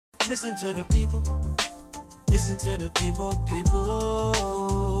Listen to the people. Listen to the people,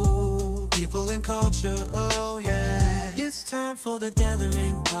 people and culture, oh yeah. It's time for the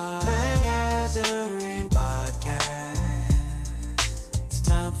Gathering Podcast. It's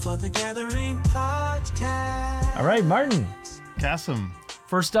time for the Gathering Podcast. All right, Martin. Cassim.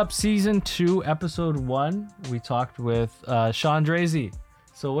 First up, season 2, episode 1. We talked with Shawn Draisey.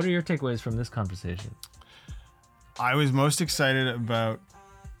 So what are your takeaways from this conversation? I was most excited about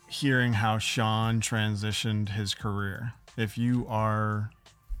hearing how Shawn transitioned his career. If you are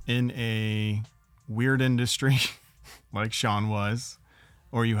in a weird industry like Shawn was,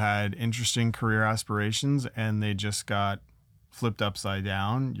 or you had interesting career aspirations and they just got flipped upside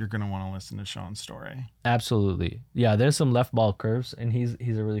down, you're going to want to listen to Shawn's story. Absolutely. Yeah, there's some left ball curves, and he's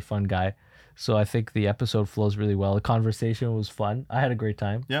a really fun guy. So I think the episode flows really well. The conversation was fun. I had a great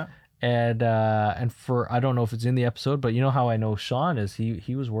time. Yeah. And for, I don't know if it's in the episode, but you know how I know Shawn is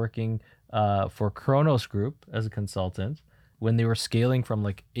he was working for Kronos Group as a consultant when they were scaling from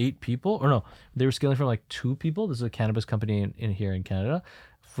like 8 people, or no, they were scaling from like 2 people. This is a cannabis company in here in Canada,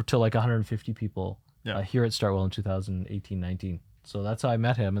 to like 150 people here at Startwell in 2018-19. So that's how I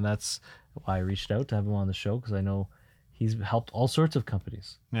met him, and that's why I reached out to have him on the show, because I know he's helped all sorts of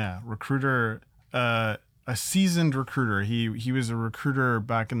companies. Yeah, recruiter. A seasoned recruiter. He was a recruiter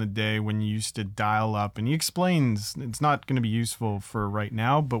back in the day when you used to dial up, and he explains it's not going to be useful for right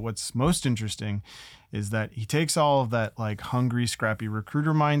now, but what's most interesting is that he takes all of that like hungry, scrappy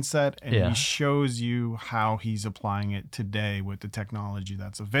recruiter mindset and he shows you how he's applying it today with the technology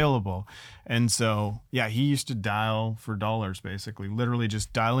that's available. And so, yeah, he used to dial for dollars, basically, literally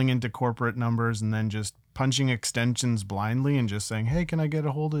just dialing into corporate numbers and then just punching extensions blindly and just saying, hey, can I get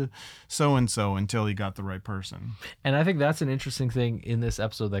a hold of so-and-so, until he got the right person. And I think that's an interesting thing in this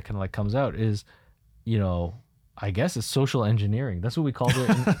episode that kind of like comes out is, you know, I guess it's social engineering. That's what we called it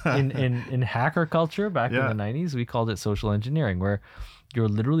in hacker culture back in the 90s. We called it social engineering, where you're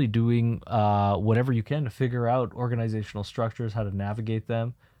literally doing whatever you can to figure out organizational structures, how to navigate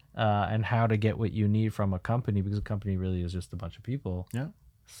them, and how to get what you need from a company, because a company really is just a bunch of people. Yeah.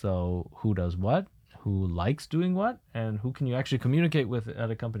 So who does what, who likes doing what, and who can you actually communicate with at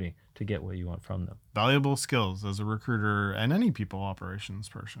a company to get what you want from them. Valuable skills as a recruiter and any people operations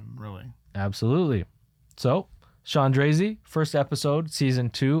person, really. Absolutely. So, Shawn Draisey, first episode, season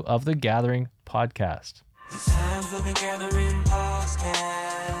 2 of the Gathering Podcast. It's time for the Gathering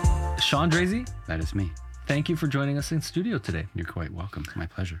Podcast. Shawn Draisey, that is me. Thank you for joining us in studio today. You're quite welcome. My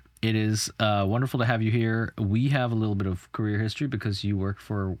pleasure. It is wonderful to have you here. We have a little bit of career history because you worked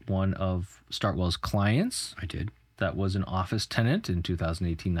for one of Startwell's clients. I did. That was an office tenant in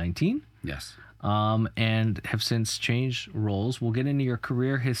 2018-19. Yes. And have since changed roles. We'll get into your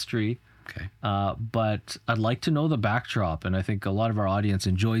career history. Okay. But I'd like to know the backdrop, and I think a lot of our audience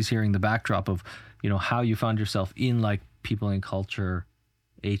enjoys hearing the backdrop of, you know, how you found yourself in like people and culture,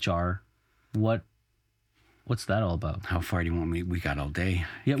 HR. What's that all about? How far do you want me? We got all day.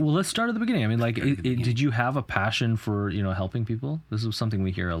 Yeah, well, let's start at the beginning. I mean, like, did you have a passion for, you know, helping people? This is something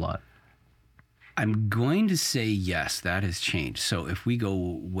we hear a lot. I'm going to say yes, that has changed. So if we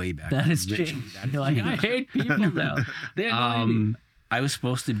go way back, that has changed. I hate people now. I was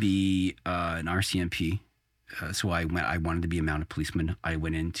supposed to be an RCMP, so I wanted to be a mounted policeman. I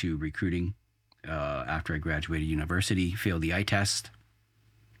went into recruiting after I graduated university, failed the eye test.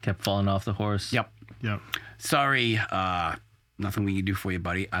 Kept falling off the horse. Yep. Sorry, nothing we can do for you,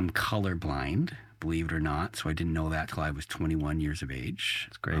 buddy. I'm colorblind, believe it or not. So I didn't know that till I was 21 years of age.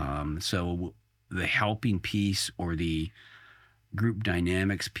 That's great. So the helping piece or the group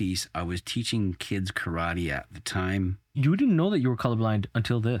dynamics piece, I was teaching kids karate at the time. You didn't know that you were colorblind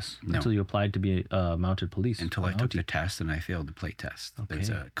until No. Until you applied to be a mounted police. Until I took the test and I failed the play test. Okay. There's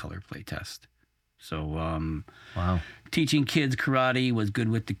a color play test. So, wow. Teaching kids karate, was good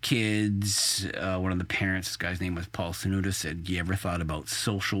with the kids. One of the parents, this guy's name was Paul Sanuda, said, you ever thought about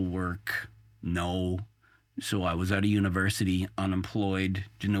social work? No. So I was out of university, unemployed,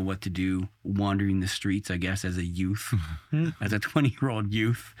 didn't know what to do, wandering the streets, I guess, as a youth, as a 20-year-old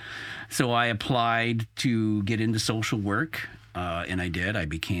youth. So I applied to get into social work, and I did. I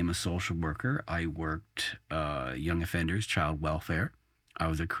became a social worker. I worked young offenders, child welfare. I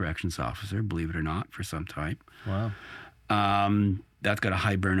was a corrections officer, believe it or not, for some time. Wow. That's got a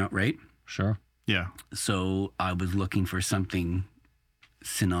high burnout rate. Sure. Yeah. So I was looking for something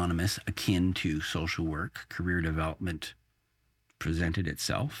synonymous, akin to social work. Career development presented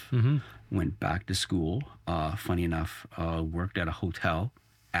itself. Mm-hmm. Went back to school. Funny enough, worked at a hotel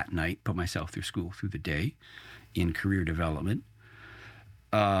at night, put myself through school through the day in career development.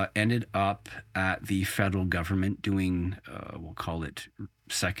 ended up at the federal government doing, we'll call it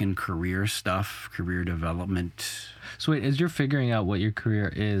second career stuff, career development. So wait, as you're figuring out what your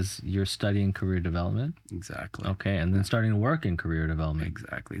career is, you're studying career development? Exactly. Okay, and then starting to work in career development.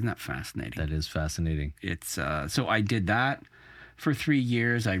 Exactly. Isn't that fascinating? That is fascinating. It's so I did that for 3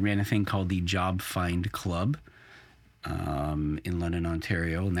 years. I ran a thing called the Job Find Club in London,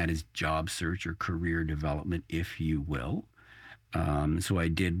 Ontario, and that is job search or career development, if you will. So I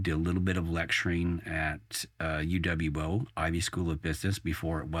did a little bit of lecturing at UWO, Ivy School of Business,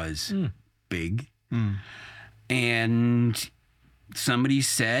 before it was big. And somebody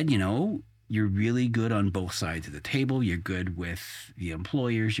said, you know, you're really good on both sides of the table. You're good with the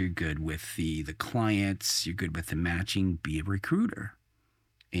employers. You're good with the clients. You're good with the matching. Be a recruiter.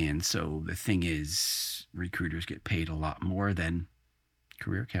 And so the thing is, recruiters get paid a lot more than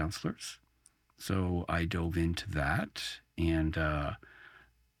career counselors. So I dove into that. And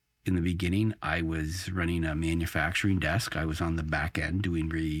in the beginning, I was running a manufacturing desk. I was on the back end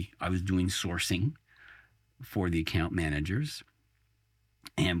I was doing sourcing for the account managers.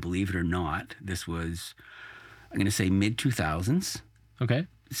 And believe it or not, this was, I'm going to say mid-2000s. Okay.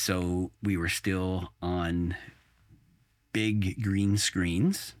 So we were still on big green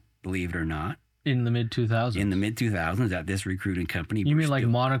screens, believe it or not. In the mid-2000s? In the mid-2000s at this recruiting company. You mean like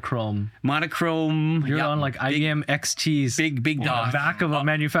monochrome? Monochrome. You're on like IBM XT's. Big dog. Back of a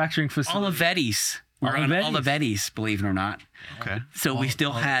manufacturing facility. Olivetti's. We're on Olivetti's, believe it or not. Okay. So we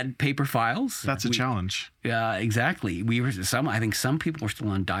still had paper files. That's a challenge. Yeah, exactly. I think some people were still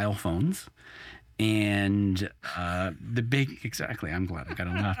on dial phones. And exactly. I'm glad I got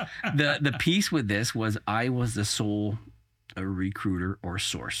on that. The piece with this was I was the sole recruiter or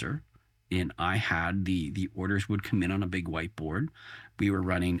sourcer. And I had the orders would come in on a big whiteboard. We were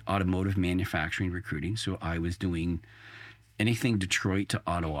running automotive manufacturing recruiting. So I was doing anything Detroit to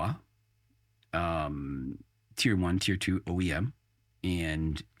Ottawa, tier 1, tier 2 OEM,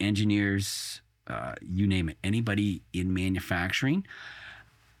 and engineers, you name it, anybody in manufacturing.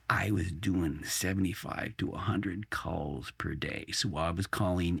 I was doing 75 to 100 calls per day. So I was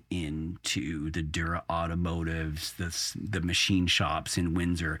calling into the Dura Automotives, the machine shops in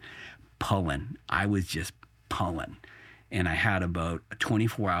Windsor, pulling. I was just pulling. And I had about a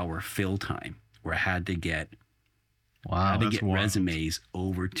 24-hour fill time where I had to get resumes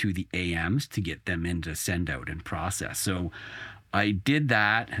over to the AMs to get them in to send out and process. So I did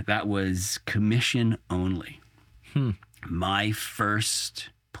that. That was commission only. My first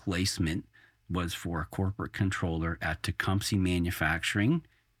placement was for a corporate controller at Tecumseh Manufacturing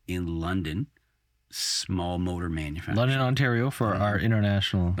in London. Small motor manufacturer. London, Ontario, for our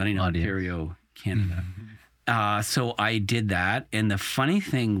international London, audience. Ontario, Canada. So I did that. And the funny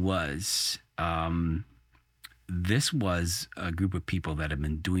thing was, this was a group of people that have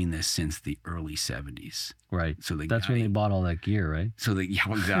been doing this since the early 70s. Right. So that's when they bought all that gear, right?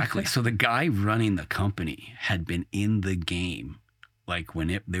 Yeah, exactly. So the guy running the company had been in the game, like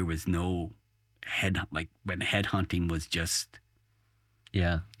when there was no when headhunting was just,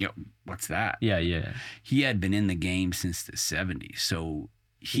 yeah, you know, what's that? Yeah. He had been in the game since the 70s. So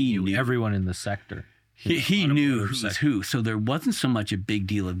he knew everyone in the sector. He knew who was who. So there wasn't so much a big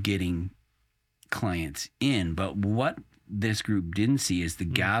deal of getting clients in. But what this group didn't see is the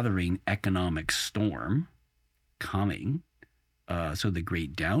gathering economic storm coming. So the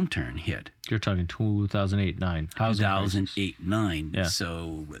great downturn hit. You're talking 2008-9. 2008-9. Yeah.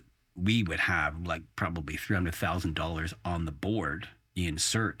 So we would have like probably $300,000 on the board in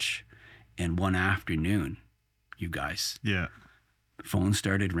search. And one afternoon, you guys, phone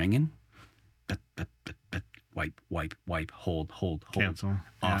started ringing. Wipe, hold, Cancel.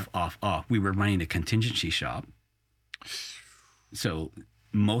 Off. We were running a contingency shop. So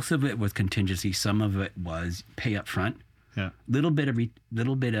most of it was contingency. Some of it was pay up front. Yeah. Little bit of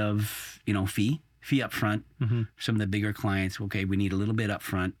fee up front. Some of the bigger clients, okay, we need a little bit up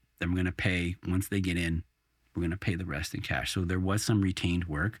front. Then we're going to pay once they get in. We're going to pay the rest in cash. So there was some retained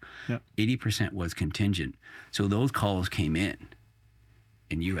work. 80% was contingent. So those calls came in.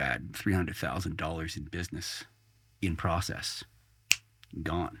 And you had $300,000 in business in process,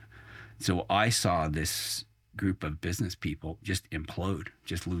 gone. So I saw this group of business people just implode,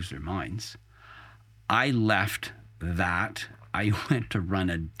 just lose their minds. I left that. I went to run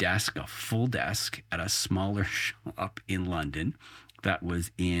a full desk at a smaller shop in London that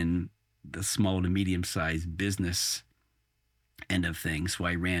was in the small to medium-sized business end of things. So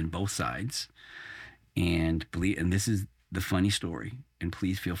I ran both sides. And this is the funny story, and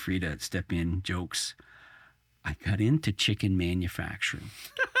please feel free to step in, jokes. I got into chicken manufacturing.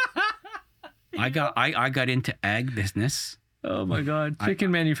 I got into ag business Oh my God.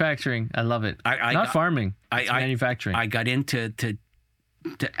 Chicken manufacturing. I love it. Not farming. It's manufacturing. I got into to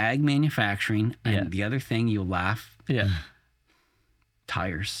ag manufacturing, and the other thing, you'll laugh. Yeah.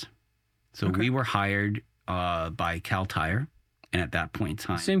 Tires. So we were hired by Cal Tire, and at that point in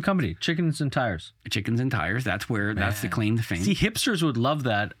time, Same company, chickens and tires. Chickens and Tires. That's the claim to fame. See, hipsters would love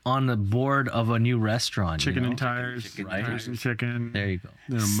that on the board of a new restaurant. Chicken you know? and tires, tires and chicken. There you go.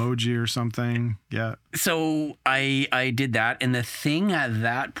 An emoji or something. Yeah. So I did that, and the thing at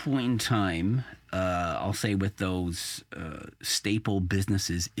that point in time, I'll say with those staple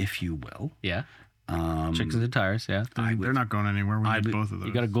businesses, if you will. Yeah. Chickens and tires, yeah. They're not going anywhere. We need both of those.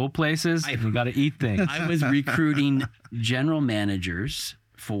 You got to go places and you got to eat things. I was recruiting general managers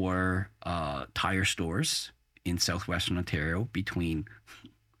for tire stores in southwestern Ontario between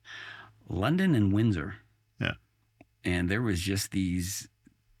London and Windsor. Yeah. And there was just these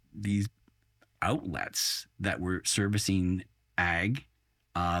outlets that were servicing ag,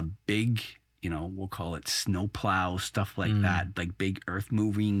 big, we'll call it snowplow, stuff like that, like big earth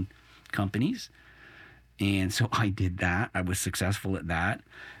moving companies. And so I did that. I was successful at that.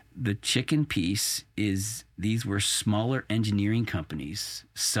 The chicken piece is these were smaller engineering companies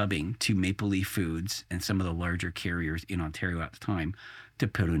subbing to Maple Leaf Foods and some of the larger carriers in Ontario at the time to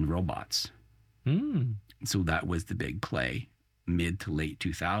put in robots. So that was the big play. Mid to late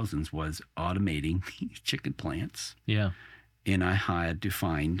 2000s was automating these chicken plants. Yeah. And I had to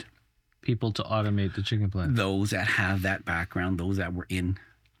find people to automate the chicken plant. Those that have that background, those that were in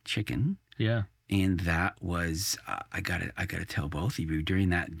chicken. Yeah. And that was, I gotta tell both of you, during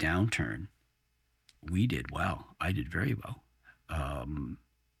that downturn, we did well. I did very well.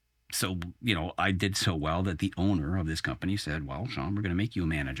 So, I did so well that the owner of this company said, well, Shawn, we're going to make you a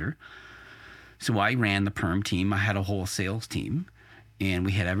manager. So I ran the perm team. I had a whole sales team, and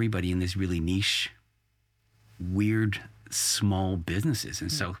we had everybody in this really niche, weird, small businesses in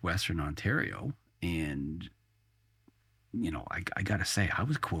southwestern Ontario. And, I got to say,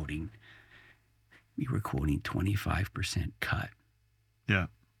 we were quoting 25% cut. Yeah.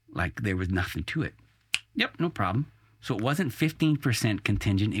 Like there was nothing to it. Yep, no problem. So it wasn't 15%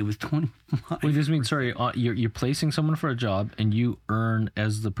 contingent, it was 25%. Wait, this means, sorry, you're placing someone for a job, and you earn,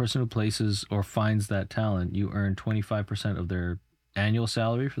 as the person who places or finds that talent, you earn 25% of their annual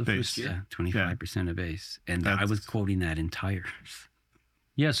salary for the first year? Yeah, 25% of base. And I was quoting that in tires.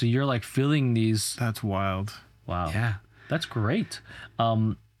 Yeah, so you're like filling these. That's wild. Wow. Yeah. That's great.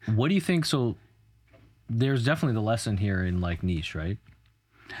 What do you think? So there's definitely the lesson here in like niche, right?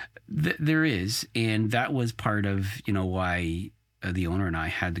 There is. And that was part of, why the owner and I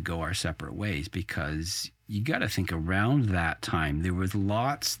had to go our separate ways, because you got to think around that time, there was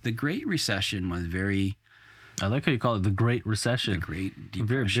the Great Recession was very... I like how you call it the Great Recession. The Great Depression.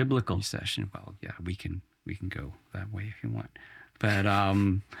 Very biblical. Recession. Well, yeah, we can go that way if you want. But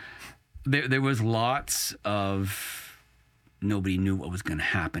there was lots of... Nobody knew what was going to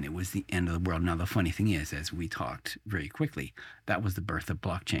happen. It was the end of the world. Now, the funny thing is, as we talked very quickly, that was the birth of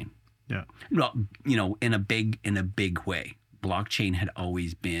blockchain. Yeah. Well, in a big way. Blockchain had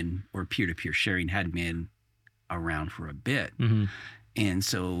always been, or peer-to-peer sharing had been around for a bit. Mm-hmm. And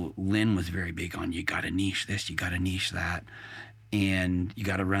so Lynn was very big on, you got to niche this, you got to niche that, and you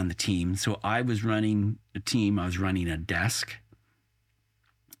got to run the team. So I was running a team. I was running a desk,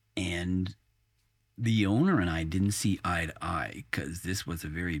 and the owner and I didn't see eye to eye because this was a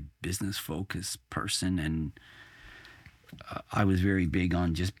very business-focused person, and I was very big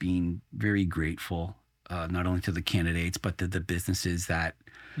on just being very grateful, not only to the candidates, but to the businesses that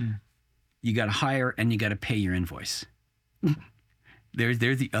you got to hire and you got to pay your invoice. There's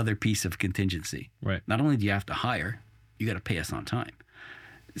the other piece of contingency. Right. Not only do you have to hire, you got to pay us on time.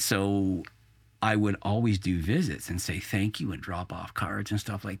 So I would always do visits and say thank you and drop off cards and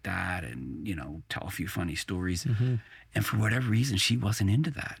stuff like that, and tell a few funny stories. Mm-hmm. And for whatever reason, she wasn't into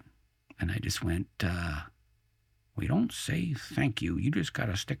that. And I just went, we don't say thank you. You just got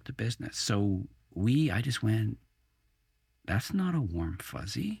to stick to business. So I just went, that's not a warm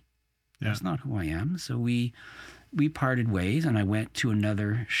fuzzy. Yeah. That's not who I am. So we parted ways, and I went to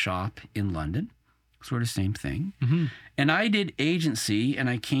another shop in London. Sort of same thing. Mm-hmm. And I did agency, and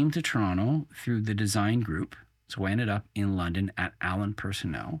I came to Toronto through the design group. So I ended up in London at Allen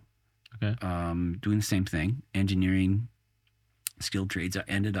Personnel, Okay. Doing the same thing, engineering, skilled trades. I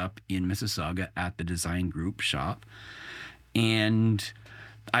ended up in Mississauga at the design group shop. And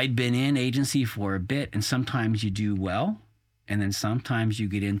I'd been in agency for a bit, and sometimes you do well, and then sometimes you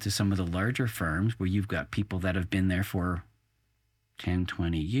get into some of the larger firms where you've got people that have been there for 10,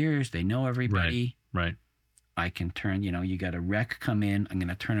 20 years. They know everybody. Right. I can turn, you got a rec come in. I'm going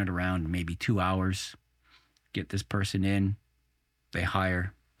to turn it around in maybe 2 hours, get this person in, They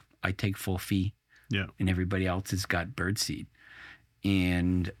hire. I take full fee. Yeah. And everybody else has got birdseed.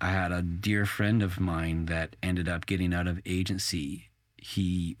 And I had a dear friend of mine that ended up getting out of agency.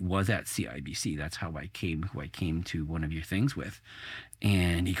 He was at CIBC. That's who I came to one of your things with.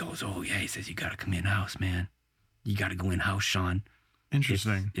 And he goes, oh, yeah. He says, you got to come in-house, man. You got to go in-house, Shawn.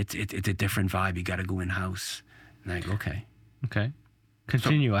 Interesting. It's a different vibe. You got to go in-house. And I go, okay. Okay.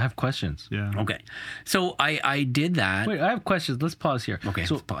 Continue. I have questions. Yeah. Okay. So I did that. Wait, I have questions. Let's pause here. Okay,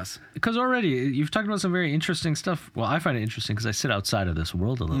 So, let's pause. because already you've talked about some very interesting stuff. Well, I find it interesting because I sit outside of this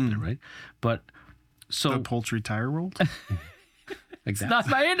world a little bit, right? But so The poultry tire world? it's not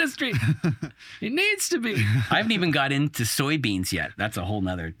my industry. It needs to be. I haven't even got into soybeans yet. That's a whole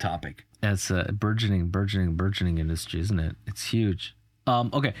nother topic. It's a burgeoning industry, isn't it? It's huge.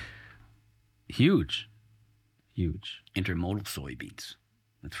 Okay. Huge. Intermodal soybeans.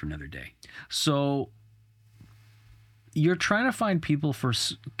 That's for another day. So you're trying to find people for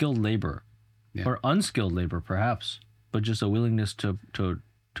skilled labor or unskilled labor, perhaps, but just a willingness to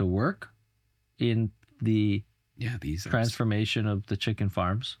work in the These transformation of the chicken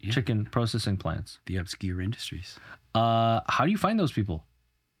farms, chicken processing plants. the obscure industries. How do you find those people?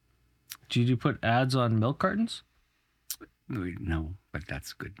 Do you put ads on milk cartons? No, but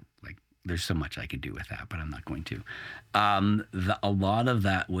that's good. Like, there's so much I could do with that, but I'm not going to. A lot of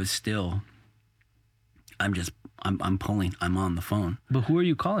that was still, I'm pulling. I'm on the phone. But who are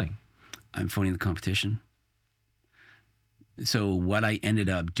you calling? I'm phoning the competition. So what I ended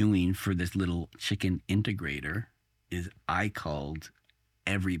up doing for this little chicken integrator is I called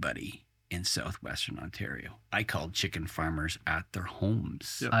everybody in southwestern Ontario. I called chicken farmers at their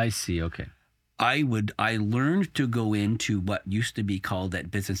homes. Yep. I see. Okay. I learned to go into what used to be called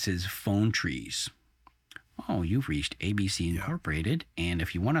at businesses phone trees. Oh, you've reached ABC Incorporated, and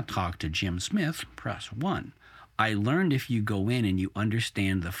if you want to talk to Jim Smith, press 1. I learned if you go in and you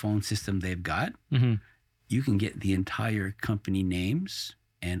understand the phone system they've got, you can get the entire company names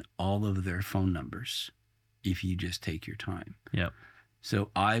and all of their phone numbers if you just take your time. Yep.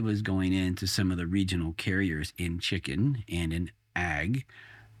 So I was going into some of the regional carriers in chicken and in ag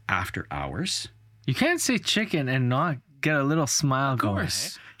after hours. You can't say chicken and not get a little smile going. Of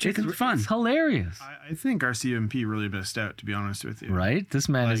course. Chicken's fun. It's hilarious. I think our CMP really missed out, to be honest with you. Right? This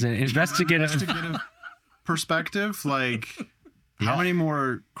man is an investigative. Perspective, like how many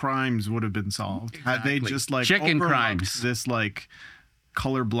more crimes would have been solved had they just like Chicken overlooked crimes. this like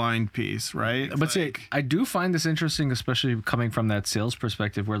colorblind piece, right? But see, I do find this interesting, especially coming from that sales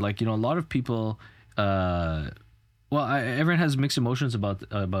perspective, where like, you know, a lot of people, everyone has mixed emotions about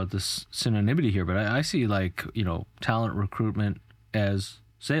this synonymity here, but I see like, you know, talent recruitment as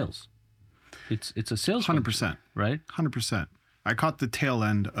sales. It's a sales 100%, right? 100%. I caught the tail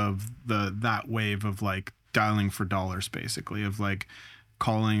end of that wave of like dialing for dollars, basically, of like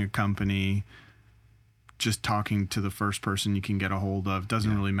calling a company, just talking to the first person you can get a hold of,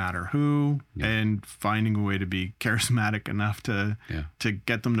 doesn't really matter who, and finding a way to be charismatic enough to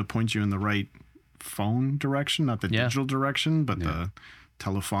get them to point you in the right phone direction, not the digital direction, but the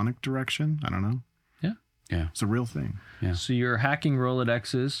telephonic direction. I don't know. Yeah. It's a real thing. Yeah. So you're hacking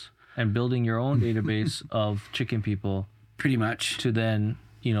Rolodexes and building your own database of chicken people Pretty much. to then,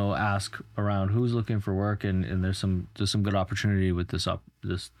 you know, ask around who's looking for work, and there's some good opportunity with this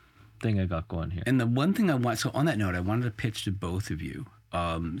thing I got going here. And the one thing so on that note, I wanted to pitch to both of you.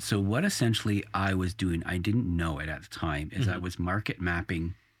 So what essentially I was doing, I didn't know it at the time, is I was market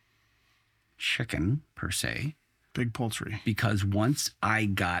mapping chicken per se. Big poultry. Because once I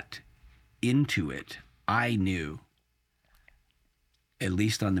got into it, I knew, at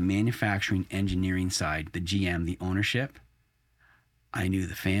least on the manufacturing engineering side, the GM, the ownership, I knew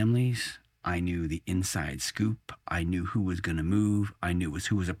the families, I knew the inside scoop, I knew who was going to move, I knew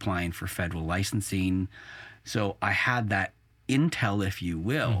who was applying for federal licensing. So I had that intel, if you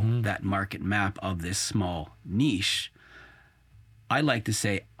will, that market map of this small niche. I like to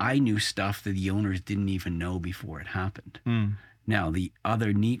say I knew stuff that the owners didn't even know before it happened. Now, the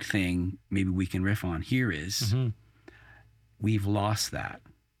other neat thing maybe we can riff on here is we've lost that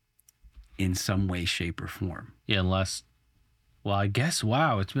in some way, shape, or form. Yeah, unless, well, I guess,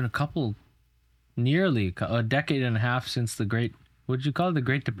 it's been nearly a decade and a half since the Great, what did you call it, the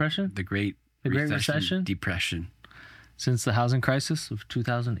Great Depression? The Great Recession? Depression. Since the housing crisis of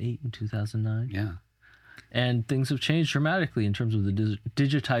 2008 and 2009. Yeah. And things have changed dramatically in terms of the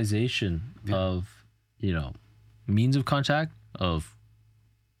digitization of, you know, means of contact, of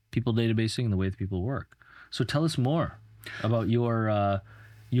people databasing and the way that people work. So tell us more about your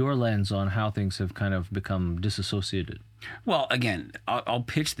lens on how things have kind of become disassociated. Well, again, I'll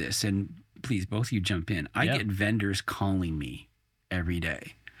pitch this, and please, both of you jump in. I get vendors calling me every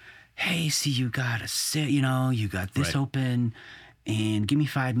day. Hey, see, you got you got this Right. open, and give me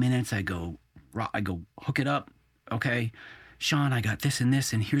 5 minutes. I go hook it up. Okay, Shawn, I got this and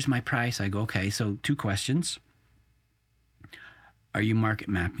this, and here's my price. I go, okay. So 2 questions. Are you market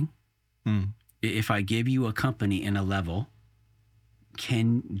mapping? If I give you a company and a level,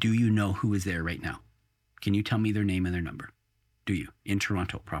 do you know who is there right now? Can you tell me their name and their number? Do you? In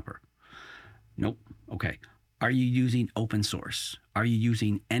Toronto proper? Nope. Okay. Are you using open source? Are you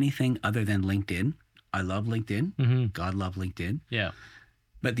using anything other than LinkedIn? I love LinkedIn. Mm-hmm. God love LinkedIn. Yeah.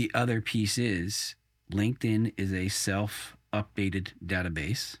 But the other piece is LinkedIn is a self-updated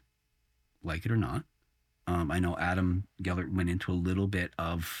database, like it or not. I know Adam Gellert went into a little bit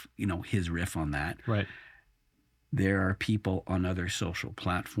of, his riff on that. Right. There are people on other social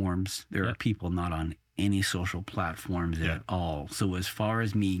platforms. There are people not on any social platforms at all. So as far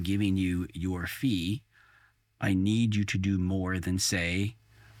as me giving you your fee, I need you to do more than say,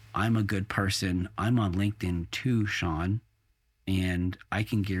 I'm a good person. I'm on LinkedIn too, Shawn, and I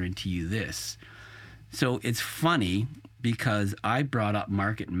can guarantee you this. So it's funny because I brought up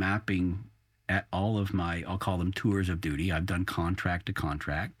market mapping at all of my, I'll call them tours of duty. I've done contract to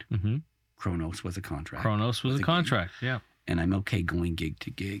contract. Mm-hmm. Kronos was a contract. Kronos was a contract. Yeah. And I'm okay going gig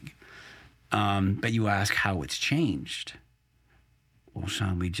to gig. But you ask how it's changed. Well,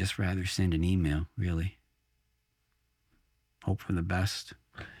 Shawn, we'd just rather send an email, really. Hope for the best.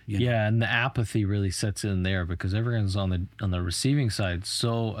 Yeah, and the apathy really sets in there because everyone's on the receiving side.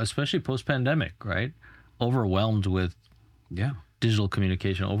 So especially post-pandemic, right? Overwhelmed with digital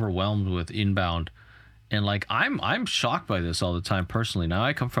communication, overwhelmed with inbound. And like I'm shocked by this all the time personally. Now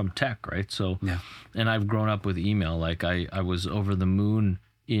I come from tech, right? So and I've grown up with email. Like I was over the moon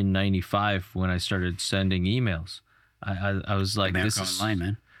in '95 when I started sending emails. I was like, America this is Online,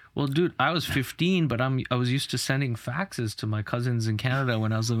 man. Well, dude, I was 15, but I was used to sending faxes to my cousins in Canada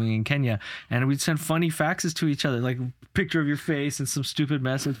when I was living in Kenya, and we'd send funny faxes to each other, like a picture of your face and some stupid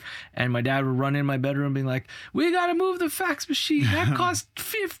message. And my dad would run in my bedroom being like, "We got to move the fax machine. That cost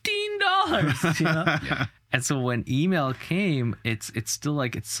 $15." You know? And so when email came, it's still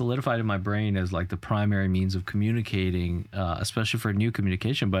like it's solidified in my brain as like the primary means of communicating, especially for new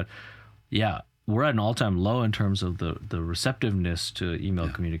communication. But yeah. We're at an all-time low in terms of the receptiveness to email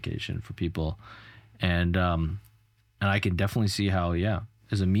communication for people, and I can definitely see how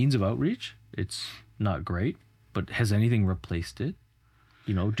as a means of outreach, it's not great. But has anything replaced it?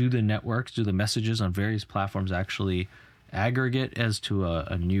 Do the networks, do the messages on various platforms actually aggregate as to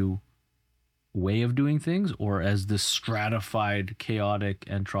a new way of doing things, or as this stratified, chaotic,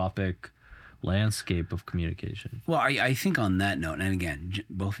 entropic landscape of communication? Well, I think on that note, and again,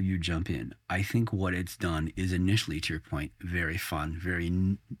 both of you jump in, I think what it's done is initially, to your point, very fun, very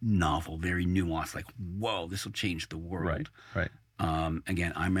novel, very nuanced, like, whoa, this will change the world. Right.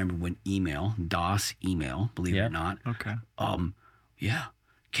 Again, I remember when DOS email, believe it or not. Okay.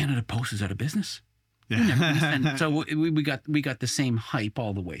 Canada Post is out of business. Yeah. So we got the same hype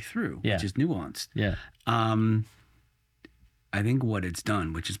all the way through, which is nuanced. Yeah. I think what it's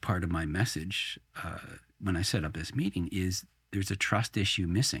done, which is part of my message when I set up this meeting, is there's a trust issue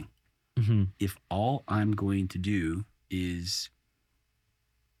missing. Mm-hmm. If all I'm going to do is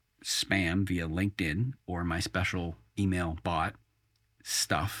spam via LinkedIn or my special email bot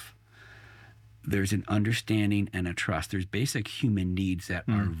stuff, there's an understanding and a trust. There's basic human needs that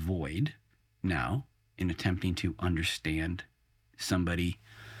are void now in attempting to understand somebody,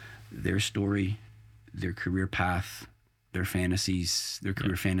 their story, their career path, their fantasies, their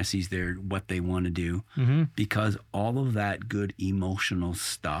career fantasies, what they want to do, because all of that good emotional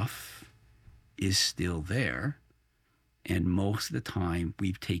stuff is still there. And most of the time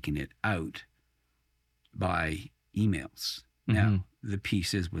we've taken it out by emails. Now, the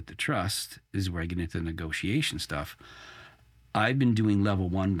piece is with the trust is where I get into the negotiation stuff. I've been doing level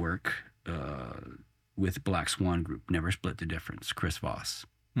 1 work with Black Swan Group, Never Split the Difference, Chris Voss,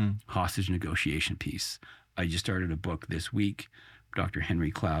 hostage negotiation piece. I just started a book this week, Dr. Henry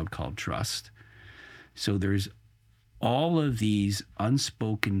Cloud, called Trust. So there's all of these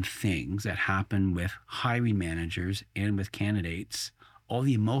unspoken things that happen with hiring managers and with candidates, all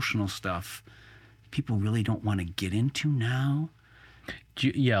the emotional stuff people really don't want to get into now.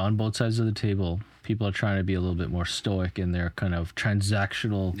 Yeah, on both sides of the table, people are trying to be a little bit more stoic in their kind of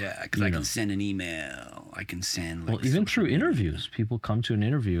transactional. Yeah, because I can send an email. I can send like even through interviews. People come to an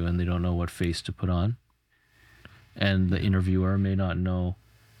interview and they don't know what face to put on. And the interviewer may not know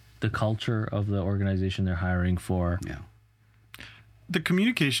the culture of the organization they're hiring for. Yeah. The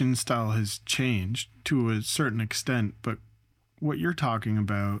communication style has changed to a certain extent, but what you're talking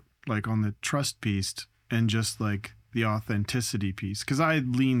about, like on the trust piece and just like the authenticity piece, because I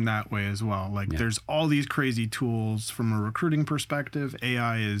lean that way as well. Like there's all these crazy tools from a recruiting perspective.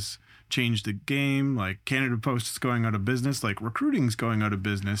 AI has changed the game. Like Canada Post is going out of business. Like recruiting's going out of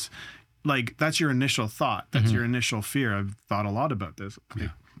business. Like that's your initial thought. That's your initial fear. I've thought a lot about this. Like,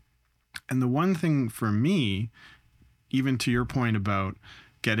 and the one thing for me, even to your point about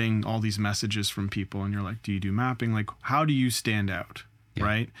getting all these messages from people and you're like, do you do mapping? Like, how do you stand out?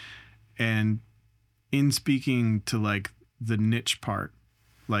 Right. And in speaking to like the niche part,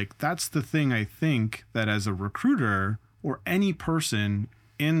 like that's the thing I think that as a recruiter or any person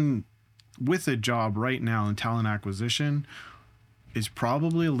with a job right now in talent acquisition is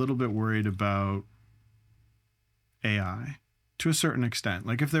probably a little bit worried about AI to a certain extent.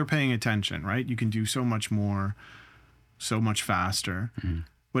 Like if they're paying attention, right? You can do so much more, so much faster.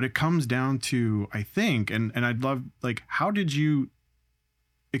 But it comes down to, I think, and I'd love, like,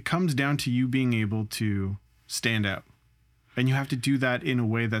 it comes down to you being able to stand out. And you have to do that in a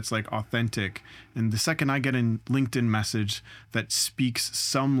way that's like authentic. And the second I get a LinkedIn message that speaks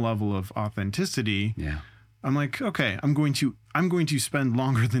some level of authenticity, I'm like, okay, I'm going to spend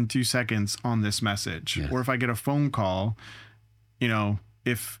longer than 2 seconds on this message. Or if I get a phone call, you know,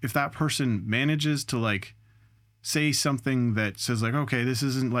 if that person manages to like say something that says like, okay, this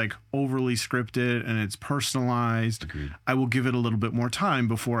isn't like overly scripted and it's personalized. Agreed. I will give it a little bit more time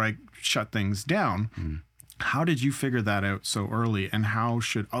before I shut things down. How did you figure that out so early, and how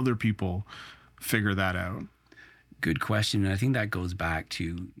should other people figure that out? Good question. And I think that goes back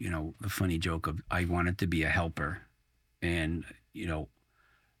to, you know, the funny joke of I wanted to be a helper. And, you know,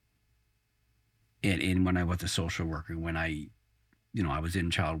 and when I was a social worker, when I was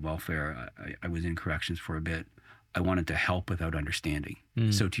in child welfare, I was in corrections for a bit. I wanted to help without understanding.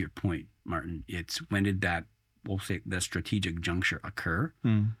 So to your point, Martin, it's when did that, we'll say, the strategic juncture occur?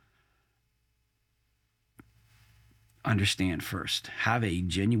 Understand first. Have a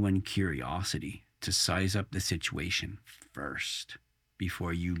genuine curiosity to size up the situation first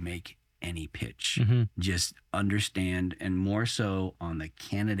before you make any pitch. Just understand, and more so on the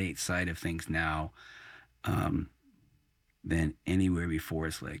candidate side of things now than anywhere before.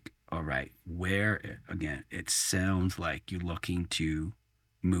 It's like, all right, where, again, it sounds like you're looking to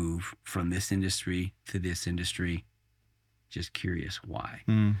move from this industry to this industry. Just curious why.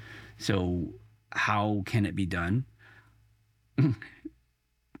 So how can it be done?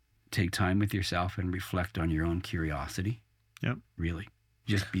 Take time with yourself and reflect on your own curiosity. Really.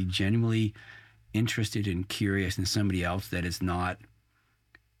 Just be genuinely interested and curious in somebody else that is not,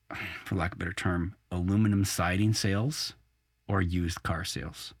 for lack of a better term, aluminum siding sales or used car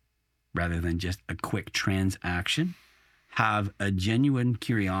sales. Rather than just a quick transaction, have a genuine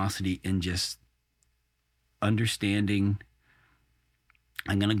curiosity in just understanding.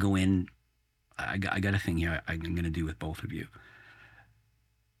 I'm going to go in. I got a thing here I'm going to do with both of you.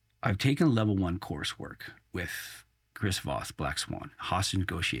 I've taken level 1 coursework with Chris Voss, Black Swan, hostage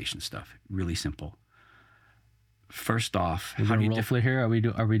negotiation stuff. Really simple. First off, how do you role play here? Are we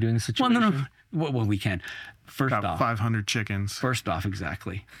doing the situation? Well, no. Well, we can. First Got off, 500 chickens. First off,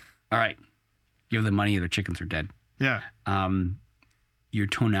 exactly. All right, you have the money, the chickens are dead. Yeah. Your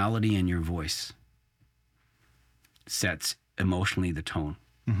tonality and your voice sets emotionally the tone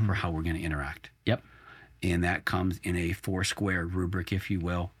for how we're going to interact. Yep. And that comes in a 4-square rubric, if you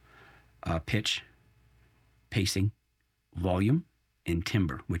will. Pitch, pacing, volume, and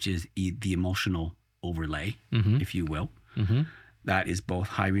timbre, which is the emotional overlay, if you will. That is both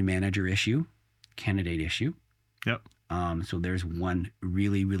hiring manager issue, candidate issue. Yep. So there's one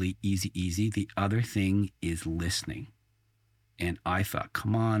really, really easy. The other thing is listening. And I thought,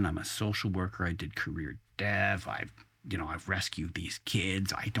 come on, I'm a social worker. I did career dev. I've rescued these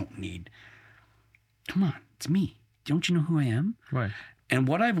kids. Come on, it's me. Don't you know who I am? Right. And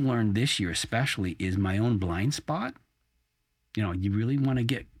what I've learned this year especially is my own blind spot. You know, you really want to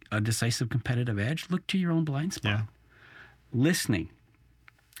get a decisive competitive edge, look to your own blind spot. Yeah. Listening.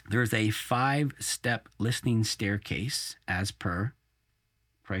 There's a 5-step listening staircase as per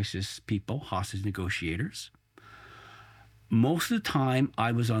crisis people, hostage negotiators. Most of the time,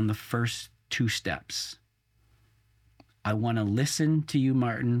 I was on the first 2 steps. I want to listen to you,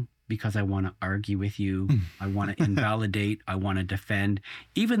 Martin, because I want to argue with you. I want to invalidate. I want to defend.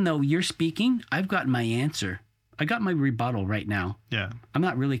 Even though you're speaking, I've got my answer. I got my rebuttal right now. Yeah. I'm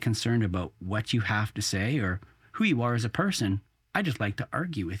not really concerned about what you have to say or who you are as a person. I just like to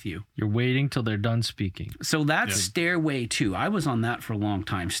argue with you. You're waiting till they're done speaking. So that's stairway 2. I was on that for a long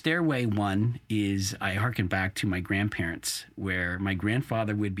time. Stairway 1 is, I hearken back to my grandparents, where my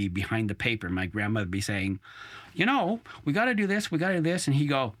grandfather would be behind the paper. My grandmother would be saying, you know, we got to do this, we got to do this. And he'd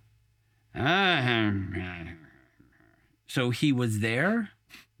go, So he was there,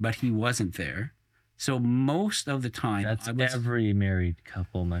 but he wasn't there. So most of the time, That's every married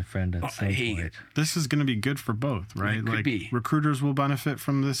couple, my friend, at some point. This is going to be good for both, right? It could be. Recruiters will benefit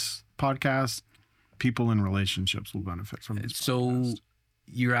from this podcast. People in relationships will benefit from this podcast.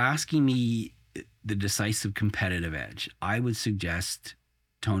 You're asking me the decisive competitive edge. I would suggest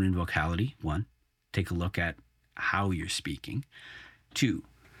tone and vocality. 1, take a look at how you're speaking. 2,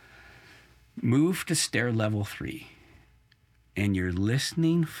 move to stair level 3, and you're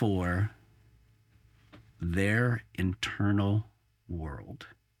listening for their internal world.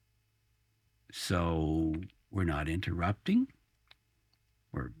 So we're not interrupting.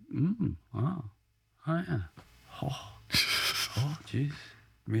 We're, oh, yeah. Oh, geez.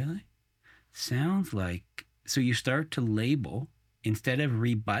 Really? Sounds like, so you start to label instead of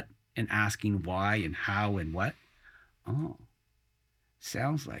rebut and asking why and how and what. Oh,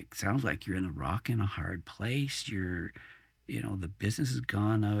 sounds like you're in a rock and a hard place. The business has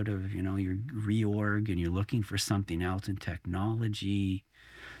gone out of, your reorg and you're looking for something else in technology.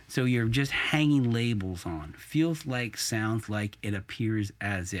 So you're just hanging labels on. Feels like, sounds like, it appears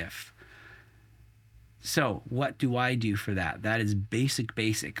as if. So what do I do for that? That is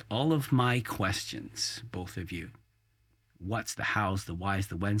basic. All of my questions, both of you, what's, the how's, the why's,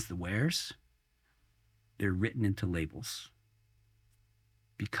 the when's, the where's, they're written into labels.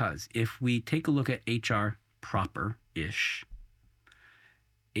 Because if we take a look at HR proper-ish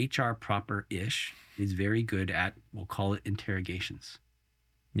is very good at, we'll call it interrogations.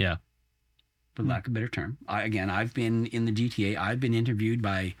 Yeah. For lack of a better term. I've been in the GTA. I've been interviewed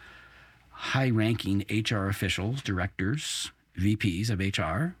by high-ranking HR officials, directors, VPs of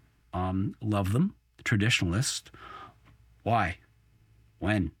HR. Love them. Traditionalist. Why?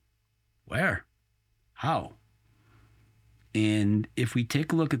 When? Where? How? And if we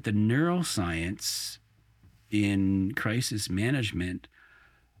take a look at the neuroscience in crisis management,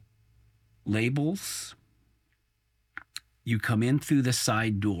 labels, you come in through the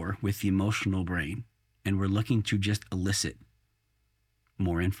side door with the emotional brain, and we're looking to just elicit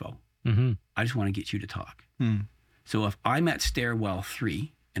more info. Mm-hmm. I just want to get you to talk. So if I'm at stairwell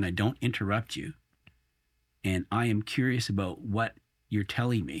 3 and I don't interrupt you, and I am curious about what you're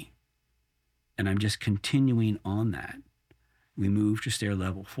telling me, and I'm just continuing on that, we move to stair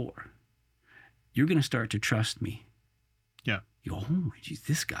level 4. You're going to start to trust me. Yeah. You go, oh, geez,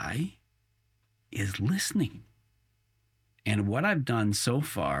 this guy is listening. And what I've done so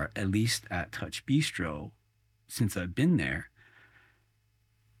far, at least at Touch Bistro, since I've been there,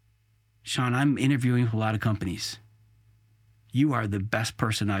 Shawn, I'm interviewing with a lot of companies. You are the best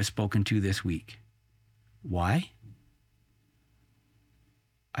person I've spoken to this week. Why?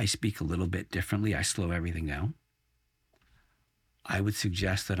 I speak a little bit differently. I slow everything down. I would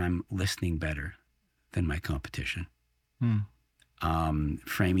suggest that I'm listening better than my competition.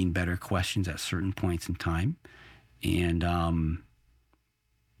 Framing better questions at certain points in time. And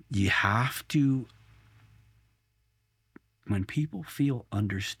you have to, when people feel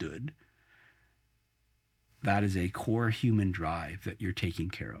understood, that is a core human drive that you're taking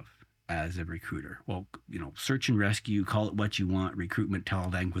care of as a recruiter. Well, search and rescue, call it what you want, recruitment,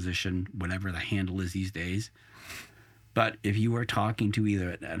 talent acquisition, whatever the handle is these days. But if you are talking to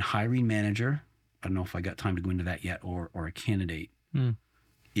either a hiring manager, I don't know if I got time to go into that yet, or a candidate,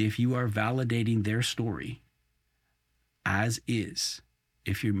 if you are validating their story as is,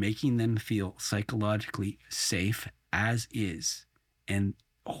 if you're making them feel psychologically safe as is, and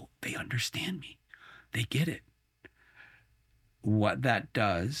they understand me, they get it. What that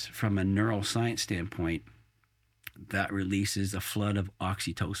does from a neuroscience standpoint, that releases a flood of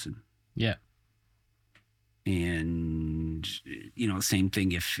oxytocin. Yeah. And same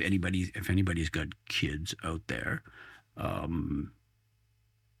thing if anybody's got kids out there,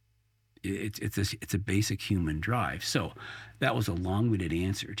 it's a basic human drive. So that was a long-winded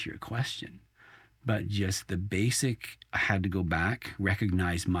answer to your question, but just the basic. I had to go back,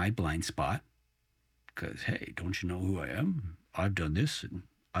 recognize my blind spot, because hey, don't you know who I am? I've done this and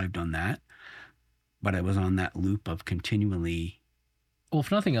I've done that, but I was on that loop of continually. Well,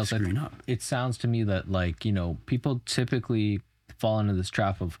 if nothing else, it sounds to me that people typically fall into this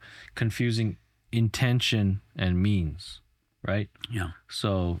trap of confusing intention and means, right? Yeah.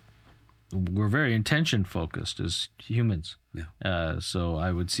 So we're very intention focused as humans. Yeah. So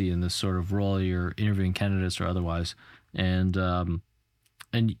I would see in this sort of role, you're interviewing candidates or otherwise, and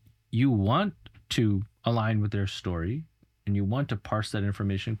you want to align with their story, and you want to parse that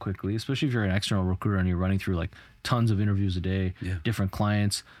information quickly, especially if you're an external recruiter and you're running through like tons of interviews a day, different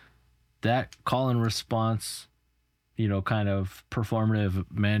clients. That call and response, kind of performative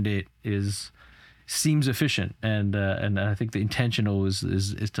mandate seems efficient, and I think the intention always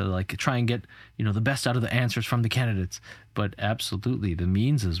is to like try and get the best out of the answers from the candidates. But absolutely, the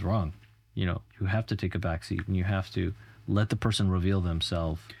means is wrong. You have to take a backseat, and you have to let the person reveal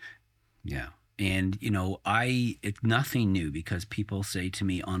themselves. Yeah. And, it's nothing new, because people say to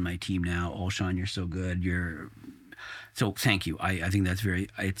me on my team now, "Oh, Shawn, you're so good. So thank you." I think that's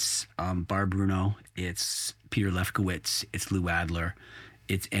it's Barb Bruno, it's Peter Lefkowitz, it's Lou Adler.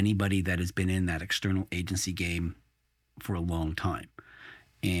 It's anybody that has been in that external agency game for a long time.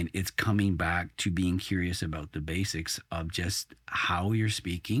 And it's coming back to being curious about the basics of just how you're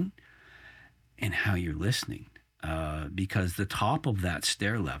speaking and how you're listening. Because the top of that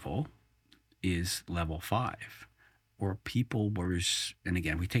stair level is level 5, or people were, and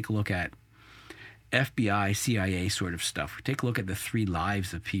again, we take a look at FBI, CIA sort of stuff. We take a look at the 3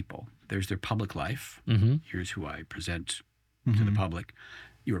 lives of people. There's their public life. Mm-hmm. Here's who I present to the public.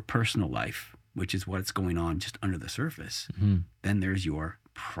 Your personal life, which is what's going on just under the surface. Mm-hmm. Then there's your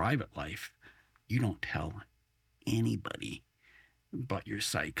private life. You don't tell anybody but your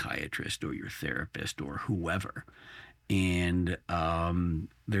psychiatrist or your therapist or whoever. And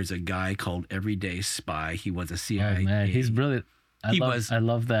there's a guy called Everyday Spy. He was a CIA. Oh man, he's brilliant. I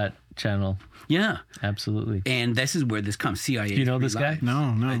love that channel. Yeah, absolutely. And this is where this comes. CIA. Do you know this guy?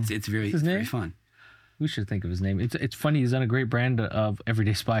 No. It's very fun. We should think of his name. It's funny. He's done a great brand of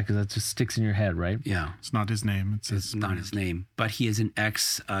Everyday Spy, because that just sticks in your head, right? Yeah. It's not his name. It's not his name. But he is an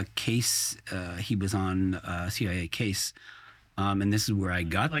ex-case. He was on CIA case. And this is where I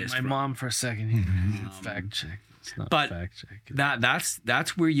got like this my from. mom for a second. Fact check. It's not fact check.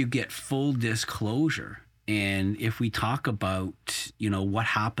 That's where you get full disclosure. And if we talk about, what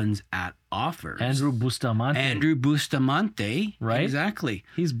happens at offers. Andrew Bustamante. Right? Exactly.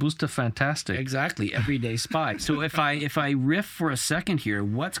 He's Busta-fantastic. Exactly. Everyday Spy. So if I riff for a second here,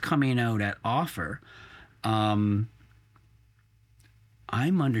 what's coming out at offer? I'm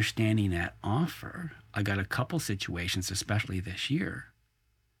understanding at offer. I got a couple situations, especially this year.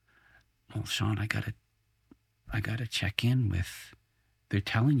 Well, Shawn, I gotta check in with. They're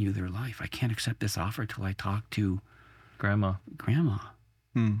telling you their life. I can't accept this offer till I talk to Grandma.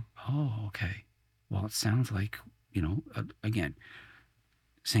 Oh, okay. Well, it sounds like, again,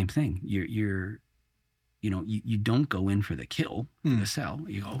 same thing. You don't go in for the kill, for the sell.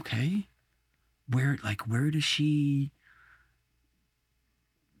 You go, okay, where does she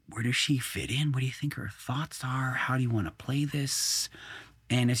fit in? What do you think her thoughts are? How do you want to play this?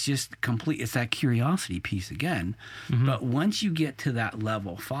 And it's just it's that curiosity piece again. Mm-hmm. But once you get to that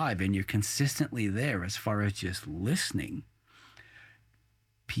level 5 and you're consistently there as far as just listening,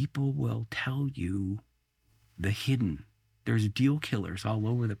 people will tell you the hidden. There's deal killers all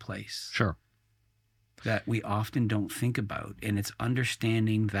over the place. Sure. That we often don't think about. And it's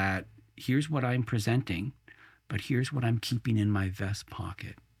understanding that here's what I'm presenting, but here's what I'm keeping in my vest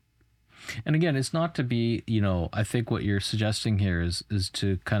pocket. And again, it's not to be, I think what you're suggesting here is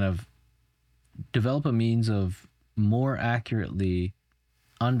to kind of develop a means of more accurately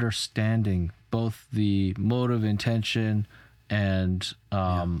understanding both the motive, intention, and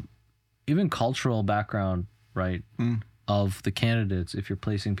even cultural background, right, of the candidates if you're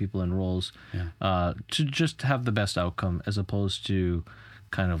placing people in roles, to just have the best outcome, as opposed to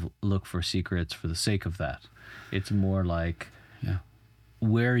kind of look for secrets for the sake of that. It's more like...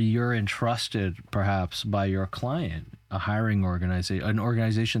 where you're entrusted perhaps by your client, a hiring organization, an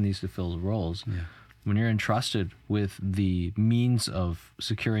organization needs to fill roles. Yeah. When you're entrusted with the means of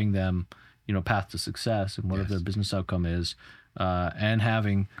securing them, path to success and whatever their business outcome is, and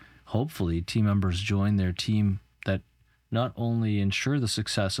having hopefully team members join their team that not only ensure the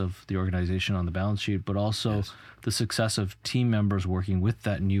success of the organization on the balance sheet, but also the success of team members working with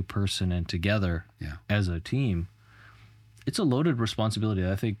that new person and together as a team. It's a loaded responsibility.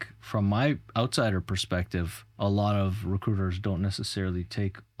 I think from my outsider perspective, a lot of recruiters don't necessarily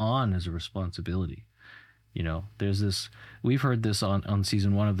take on as a responsibility. There's this, we've heard this on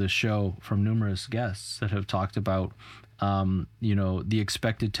season 1 of this show from numerous guests that have talked about, the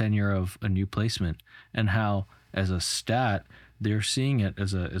expected tenure of a new placement, and how as a stat, they're seeing it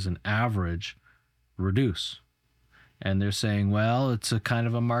as an average reduce. And they're saying, well, it's a kind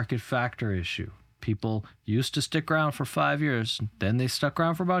of a market factor issue. People used to stick around for 5 years, then they stuck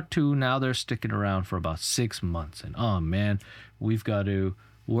around for about 2. Now they're sticking around for about 6 months. And oh man, we've got to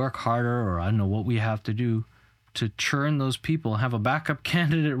work harder, or I don't know what we have to do to churn those people, have a backup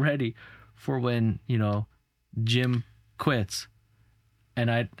candidate ready for when, Jim quits.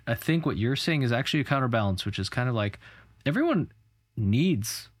 And I think what you're saying is actually a counterbalance, which is kind of like everyone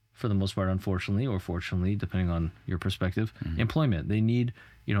needs, for the most part, unfortunately, or fortunately, depending on your perspective, employment. They need,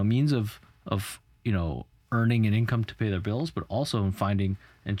 means of earning an income to pay their bills, but also in finding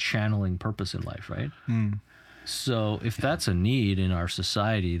and channeling purpose in life, right? So if that's a need in our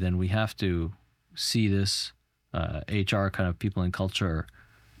society, then we have to see this HR kind of people and culture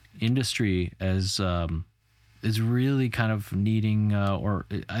industry as is really kind of needing, or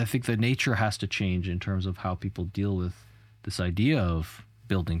I think the nature has to change in terms of how people deal with this idea of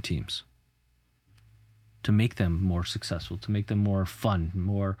building teams to make them more successful, to make them more fun,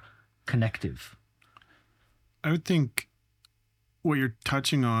 more connective. I would think what you're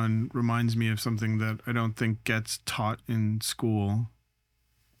touching on reminds me of something that I don't think gets taught in school,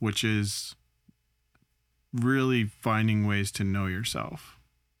 which is really finding ways to know yourself,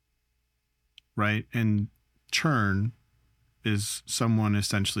 right? And churn is someone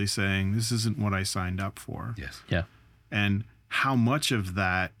essentially saying, this isn't what I signed up for. Yes. Yeah. And how much of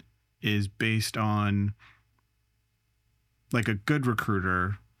that is based on, like, a good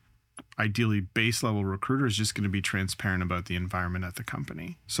recruiter, ideally base level recruiter, is just going to be transparent about the environment at the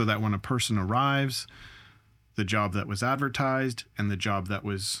company, so that when a person arrives, the job that was advertised and the job that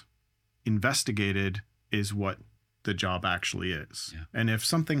was investigated is what the job actually is. Yeah. And if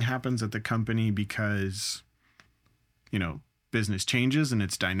something happens at the company because, business changes and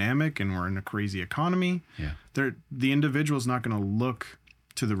it's dynamic and we're in a crazy economy, the individual's not going to look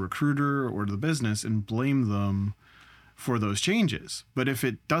to the recruiter or the business and blame them for those changes. But if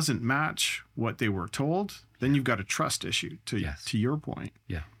it doesn't match what they were told, then you've got a trust issue, to your point.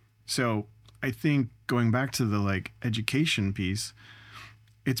 Yeah. So I think going back to the education piece,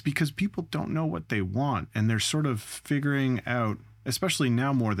 it's because people don't know what they want, and they're sort of figuring out, especially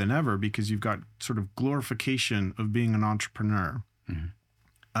now more than ever, because you've got sort of glorification of being an entrepreneur,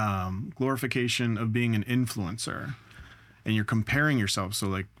 glorification of being an influencer, and you're comparing yourself. So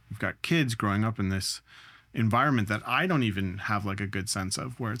we've got kids growing up in this environment that I don't even have a good sense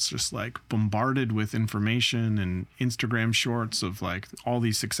of, where it's just bombarded with information and Instagram shorts of all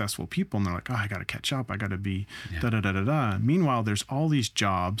these successful people, and they're like, oh, I got to catch up, I got to be da-da-da-da-da. Meanwhile, there's all these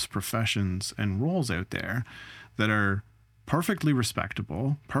jobs, professions, and roles out there that are perfectly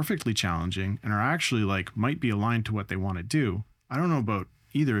respectable, perfectly challenging, and are actually might be aligned to what they want to do. I don't know about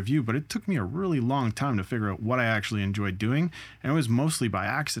either of you, but it took me a really long time to figure out what I actually enjoyed doing, and it was mostly by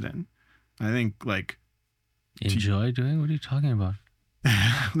accident. I think Enjoy doing? What are you talking about?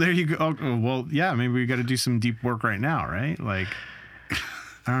 there you go. Oh, well, yeah, maybe we got to do some deep work right now, right? I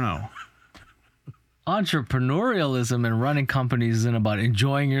don't know. Entrepreneurialism and running companies isn't about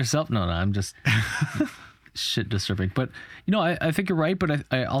enjoying yourself. No, I'm just shit disturbing. But, I think you're right, but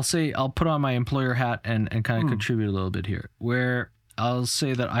I'll put on my employer hat and kind of contribute a little bit here, where I'll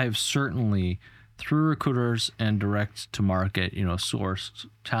say that I have certainly, through recruiters and direct to market, sourced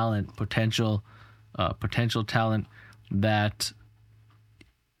talent, potential talent that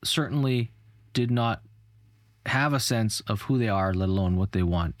certainly did not have a sense of who they are, let alone what they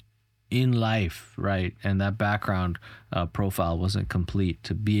want in life, right? And that background profile wasn't complete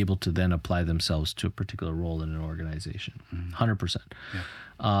to be able to then apply themselves to a particular role in an organization. 100%.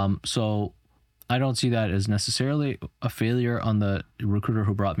 Yeah. So I don't see that as necessarily a failure on the recruiter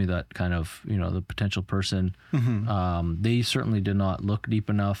who brought me that kind of, the potential person. They certainly did not look deep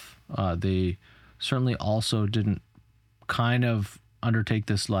enough. They certainly also didn't kind of undertake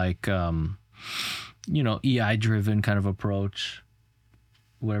this EI driven kind of approach,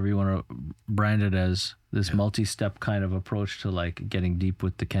 whatever you want to brand it as, this multi-step kind of approach to getting deep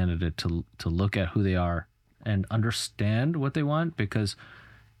with the candidate to look at who they are and understand what they want. Because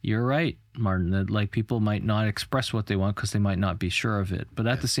you're right, Martin, that people might not express what they want because they might not be sure of it. But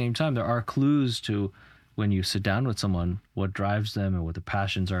at the same time, there are clues to, when you sit down with someone, what drives them and what the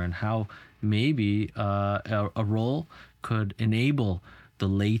passions are, and how maybe a role could enable the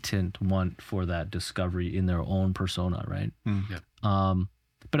latent want for that discovery in their own persona, right?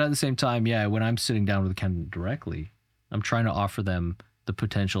 But at the same time, when I'm sitting down with a candidate directly, I'm trying to offer them the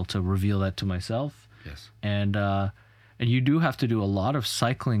potential to reveal that to myself. Yes. And you do have to do a lot of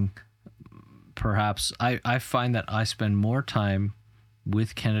cycling. Perhaps I find that I spend more time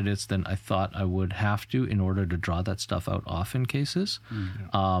with candidates than I thought I would have to in order to draw that stuff out off in cases.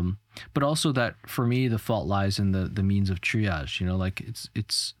 But also that for me, the fault lies in the means of triage.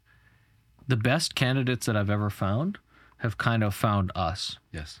 It's the best candidates that I've ever found have kind of found us.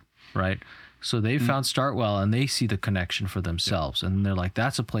 Yes. Right. So they found Startwell and they see the connection for themselves. And they're like,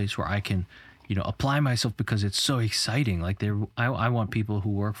 that's a place where I can, apply myself because it's so exciting. I want people who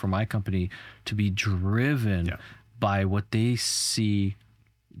work for my company to be driven by what they see,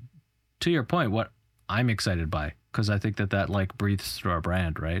 to your point, what I'm excited by because I think that like breathes through our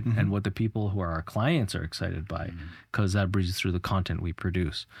brand, right? And what the people who are our clients are excited by, because that breathes through the content we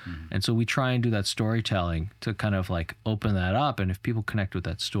produce. And so we try and do that storytelling to kind of like open that up. And if people connect with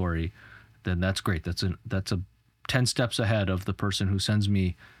that story, then that's great. That's a 10 steps ahead of the person who sends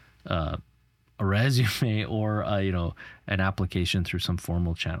me a resume or an application through some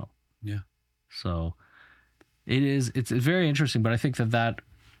formal channel. Yeah. So it's very interesting, but I think that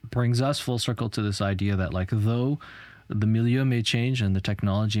brings us full circle to this idea that, like, though the milieu may change and the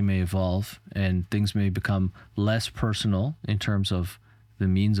technology may evolve and things may become less personal in terms of the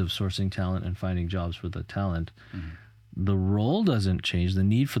means of sourcing talent and finding jobs for the talent, the role doesn't change. The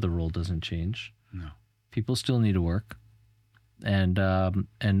need for the role doesn't change. No. People still need to work and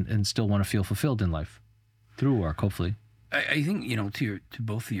still want to feel fulfilled in life through work, hopefully. I think, to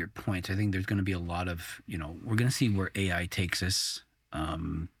both of your points, I think there's going to be a lot of, we're going to see where AI takes us.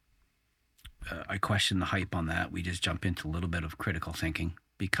 I question the hype on that. We just jump into a little bit of critical thinking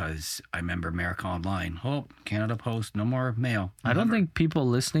because I remember America Online. Oh, Canada Post, no more mail. I don't think people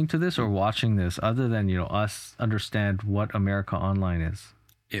listening to this or watching this, other than us, understand what America Online is.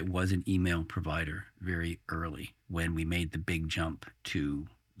 It was an email provider very early when we made the big jump to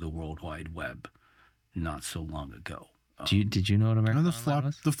the World Wide Web not so long ago. Did you know what America Online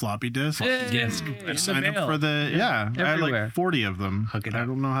was? The floppy disk. Yes. I signed up for I had Everywhere. like 40 of them. Hook it I up.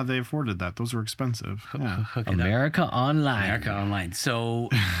 don't know how they afforded that. Those were expensive. Yeah. Hook it up. America Online. America Online. So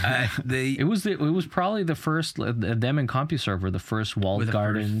It was probably the first, them and CompuServe were the first walled the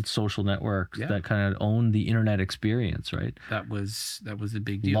garden social networks Yeah. that kind of owned the internet experience, right? that was a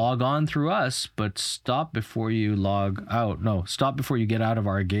big deal. Log on through us, but stop before you log out. No, stop before you get out of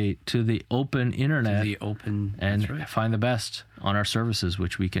our gate to the open internet The open and that's right. find the best on our services,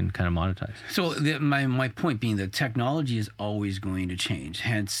 which we can kind of monetize. So my point being that technology is always going to change.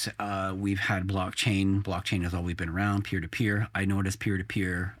 Hence, we've had blockchain. Blockchain has always been around, peer-to-peer. I noticed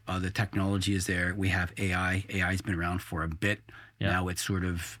peer-to-peer. The technology is there. We have AI. AI's been around for a bit. Yeah. Now it's sort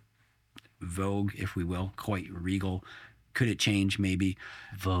of vogue, if we will, quite regal. Could it change? Maybe.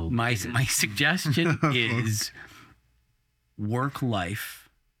 Vogue. My suggestion is work life,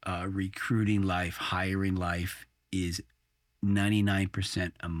 recruiting life, hiring life is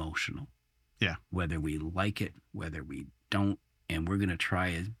 99% emotional. Yeah. Whether we like it, whether we don't, and we're going to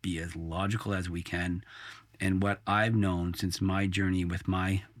try to be as logical as we can. And what I've known since my journey with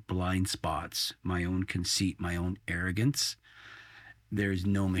my blind spots, my own conceit, my own arrogance, there's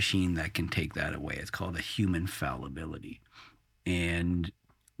no machine that can take that away. It's called a human fallibility. And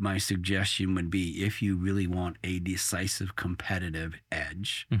my suggestion would be, if you really want a decisive competitive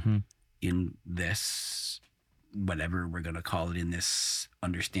edge in this, whatever we're going to call it, in this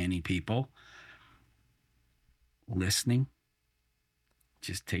understanding people, listening,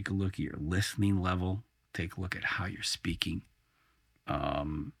 just take a look at your listening level, take a look at how you're speaking,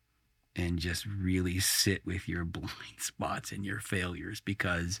 and just really sit with your blind spots and your failures,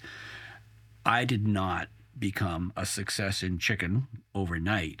 because I did not become a success in chicken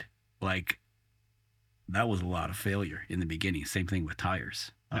overnight. Like, that was a lot of failure in the beginning. Same thing with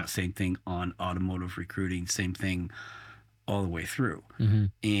tires. Same thing on automotive recruiting. Same thing all the way through.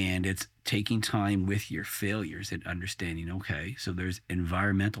 And it's taking time with your failures and understanding, okay, so there's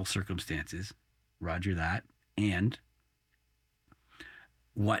environmental circumstances, roger that, and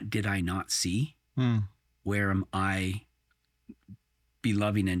what did I not see? Where am I? Be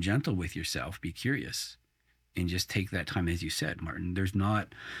loving and gentle with yourself. Be curious. And just take that time, as you said, Martin.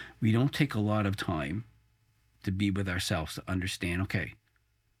 We don't take a lot of time to be with ourselves, to understand, okay,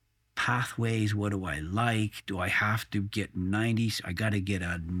 pathways, what do I like? Do I have to get 90? I got to get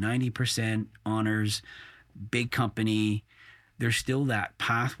a 90% honors, big company. There's still that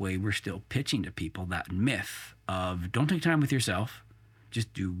pathway we're still pitching to people, that myth of don't take time with yourself.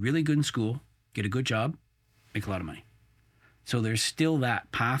 Just do really good in school, get a good job, make a lot of money. So there's still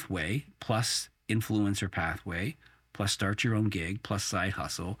that pathway, plus influencer pathway, plus start your own gig, plus side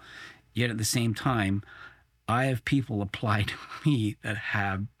hustle. Yet at the same time, I have people apply to me that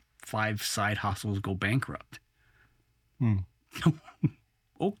have 5 side hustles go bankrupt.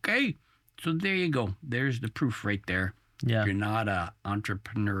 Okay, so there you go. There's the proof right there. Yeah. You're not a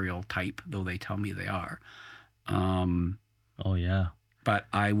entrepreneurial type, though they tell me they are. Oh yeah. But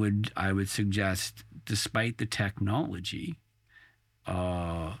I would suggest, despite the technology,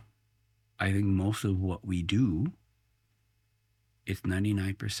 I think most of what we do, it's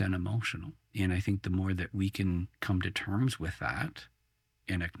 99% emotional. And I think the more that we can come to terms with that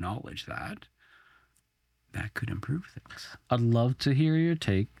and acknowledge that, that could improve things. I'd love to hear your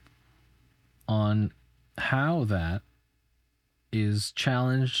take on how that is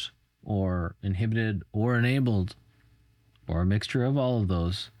challenged or inhibited or enabled or a mixture of all of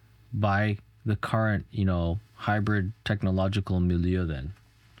those by the current, hybrid technological milieu then?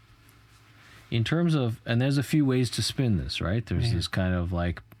 In terms of, and there's a few ways to spin this, right? There's this kind of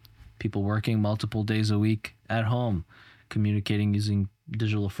like people working multiple days a week at home, communicating using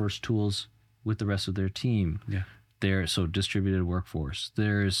digital first tools with the rest of their team. Yeah. So distributed workforce.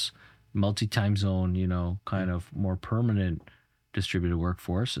 There's multi-time zone, kind of more permanent distributed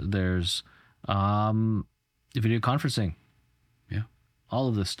workforce. There's video conferencing. Yeah. All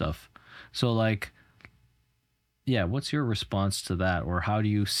of this stuff. So like, yeah, what's your response to that? Or how do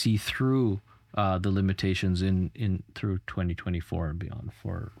you see through the limitations in through 2024 and beyond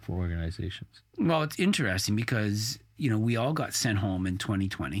for organizations? Well, it's interesting because, we all got sent home in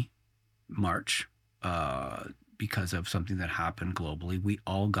 2020, March, because of something that happened globally. We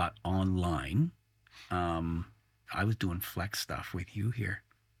all got online. I was doing flex stuff with you here,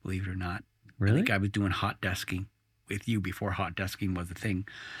 believe it or not. Really? I think I was doing hot desking with you before hot desking was a thing.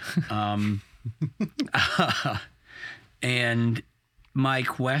 And my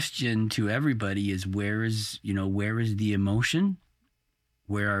question to everybody is, where is the emotion?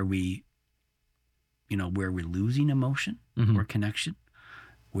 Where are we, where are we losing emotion or connection?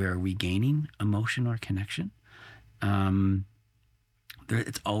 Where are we gaining emotion or connection?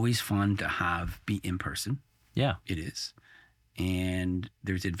 It's always fun to be in person. Yeah. It is. And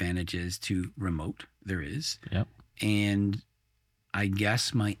there's advantages to remote. There is. Yep. And I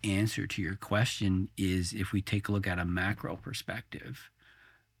guess my answer to your question is, if we take a look at a macro perspective,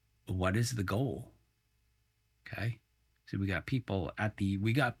 what is the goal? Okay. So we got people at the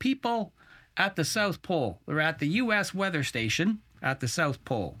South Pole. They're at the U.S. weather station at the South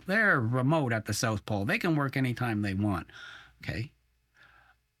Pole. They're remote at the South Pole. They can work anytime they want. Okay.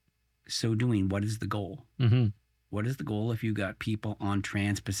 So what is the goal? Mm-hmm. What is the goal if you got people on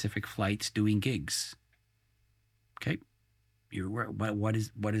trans-Pacific flights doing gigs? Okay. What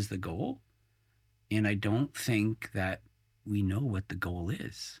is the goal? And I don't think that we know what the goal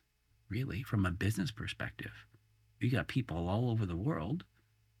is, really, from a business perspective. You got people all over the world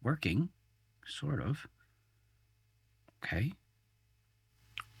working, sort of. Okay.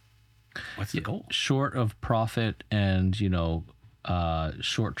 What's the goal? Short of profit and,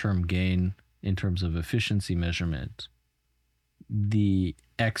 short-term gain in terms of efficiency measurement, the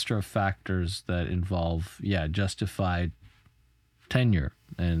extra factors that involve, justified tenure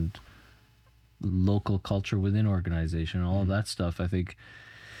and local culture within organization, all of that stuff, I think,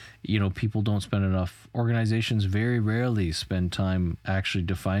 people don't spend enough, organizations very rarely spend time actually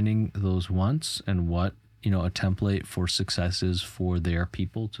defining those wants and what, a template for success is for their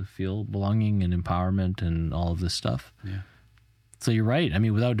people to feel belonging and empowerment and all of this stuff. Yeah. So you're right. I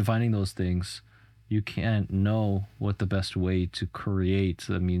mean, without defining those things, you can't know what the best way to create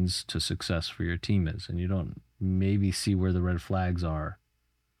the means to success for your team is. And you don't maybe see where the red flags are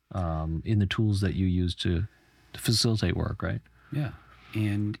in the tools that you use to facilitate work, right? Yeah.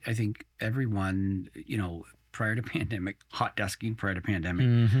 And I think everyone, prior to pandemic, hot desking prior to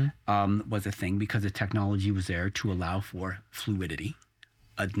pandemic was a thing because the technology was there to allow for fluidity.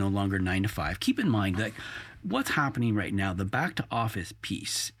 No longer 9 to 5. Keep in mind that what's happening right now, the back to office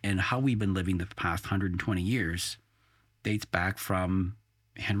piece and how we've been living the past 120 years dates back from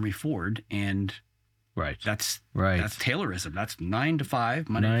Henry Ford, and that's Taylorism. That's 9 to 5,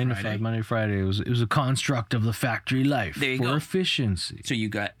 Monday to Friday. Monday to Friday. It was a construct of the factory life for efficiency. So you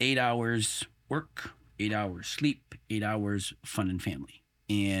got 8 hours work, 8 hours sleep, 8 hours fun and family.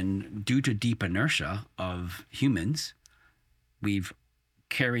 And due to deep inertia of humans, we've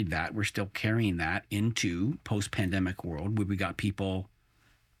carried that. We're still carrying that into post-pandemic world where we got people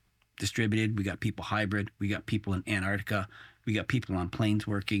distributed, we got people hybrid, we got people in Antarctica, we got people on planes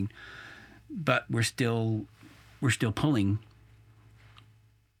working, but we're still pulling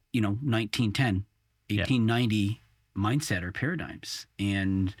 1910, 1890 mindset or paradigms.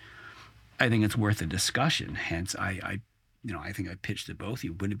 And I think it's worth a discussion. Hence I think I pitched to both of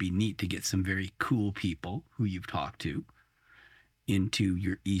you. Wouldn't it be neat to get some very cool people who you've talked to into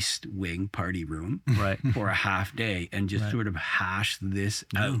your East Wing party room for a half day and just sort of hash this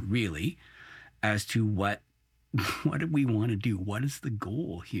out really as to what do we want to do? What is the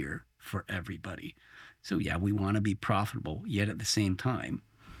goal here for everybody? So we want to be profitable, yet at the same time,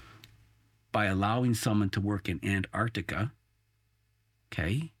 by allowing someone to work in Antarctica,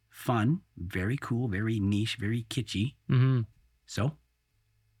 okay, fun, very cool, very niche, very kitschy. Mm-hmm. So,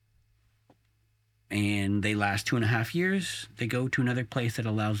 and they last 2.5 years, they go to another place that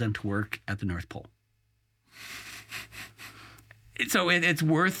allows them to work at the North Pole. So it's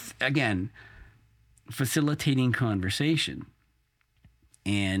worth, again, facilitating conversation.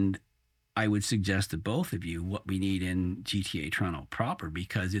 And I would suggest to both of you what we need in GTA Toronto proper,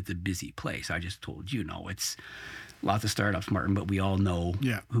 because it's a busy place. I just told you, it's lots of startups, Martin, but we all know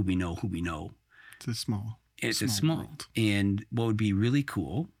who we know. It's a small. It's small. World. And what would be really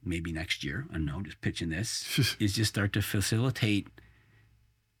cool, maybe next year, I don't know, just pitching this, is just start to facilitate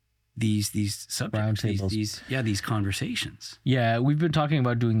these subjects, these conversations. Yeah, we've been talking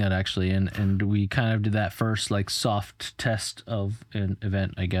about doing that actually, and we kind of did that first like soft test of an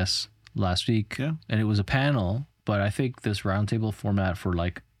event, I guess, last week. Yeah. And it was a panel, but I think this roundtable format for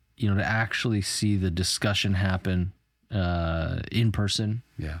like, to actually see the discussion happen in person,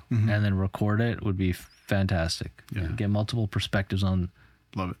 Mm-hmm. and then record it would be fantastic. Yeah. Get multiple perspectives on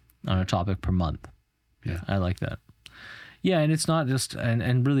Love it. on a topic per month. Yeah. I like that. Yeah, and it's not just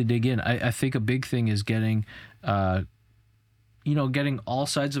and really dig in. I think a big thing is getting getting all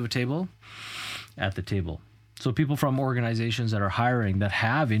sides of a table at the table. So people from organizations that are hiring that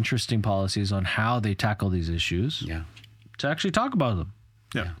have interesting policies on how they tackle these issues to actually talk about them.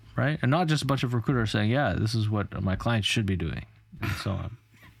 Yeah. Right? And not just a bunch of recruiters saying, yeah, this is what my clients should be doing and so on.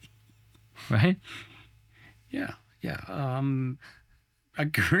 Right? Yeah.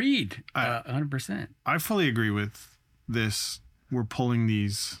 Agreed. 100%. I fully agree with this. We're pulling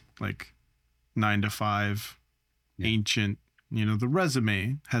these like 9 to 5 ancient, the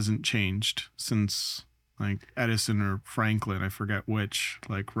resume hasn't changed since like Edison or Franklin, I forget which,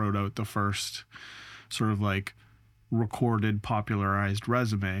 like wrote out the first sort of like recorded popularized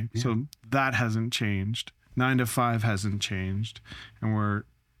resume. So that hasn't changed. 9 to 5 hasn't changed. And we're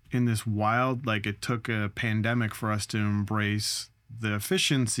in this wild, like it took a pandemic for us to embrace the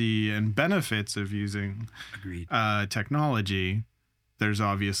efficiency and benefits of using technology. There's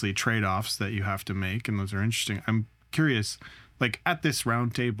obviously trade-offs that you have to make, and those are interesting. I'm curious, like at this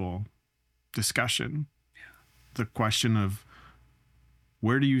roundtable discussion, the question of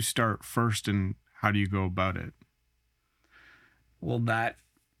where do you start first and how do you go about it? Well, that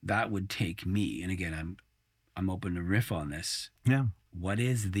would take me, and again, I'm open to riff on this. Yeah. What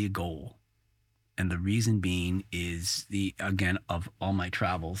is the goal? And the reason being is of all my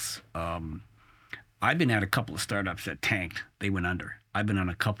travels, I've been at a couple of startups that tanked. They went under. I've been on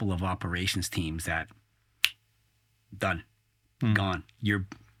a couple of operations teams that done, gone.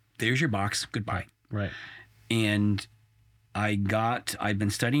 There's your box. Goodbye. Right. And I've been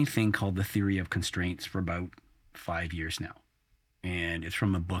studying a thing called the theory of constraints for about 5 years now. And it's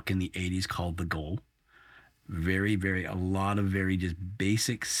from a book in the 80s called The Goal. A lot of very just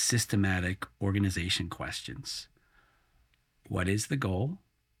basic systematic organization questions. What is the goal?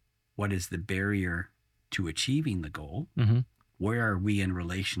 What is the barrier to achieving the goal? Mm-hmm. Where are we in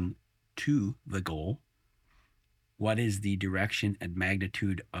relation to the goal? What is the direction and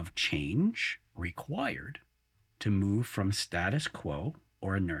magnitude of change required to move from status quo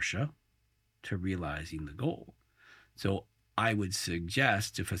or inertia to realizing the goal? So I would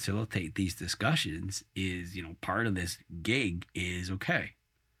suggest to facilitate these discussions is, part of this gig is, okay,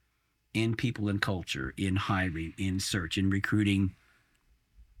 in people and culture, in hiring, in search, in recruiting,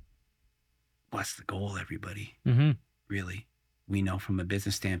 what's the goal, everybody? Mm-hmm. Really? We know from a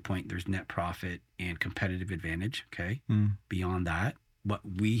business standpoint, there's net profit and competitive advantage, okay? Beyond that, what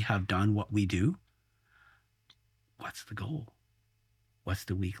we have done, what we do, what's the goal? What's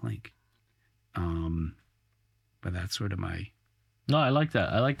the weak link? But that's sort of my... No, I like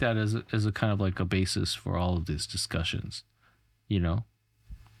that. I like that as a kind of like a basis for all of these discussions,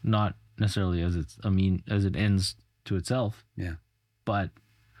 not necessarily as it ends to itself. Yeah. But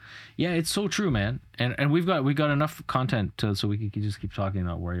yeah, it's so true, man. And we've got enough content so we can just keep talking and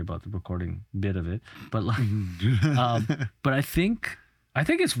not worry about the recording bit of it. But like, but I think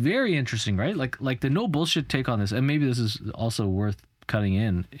it's very interesting, right? Like the no bullshit take on this, and maybe this is also worth cutting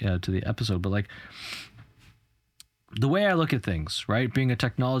in to the episode, but like, the way I look at things, right? Being a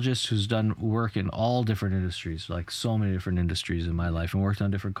technologist who's done work in all different industries, like so many different industries in my life, and worked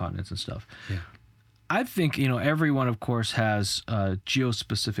on different continents and stuff. Yeah. I think, everyone, of course, has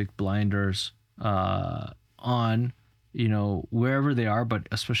geo-specific blinders on, wherever they are, but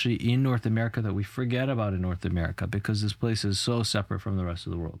especially in North America, that we forget about in North America because this place is so separate from the rest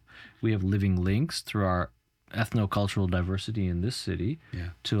of the world. We have living links through our ethno-cultural diversity in this city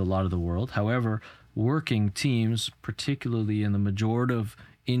to a lot of the world. However, working teams, particularly in the majority of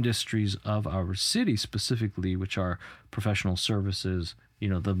industries of our city specifically, which are professional services,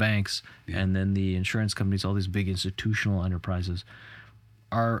 the banks, and then the insurance companies, all these big institutional enterprises,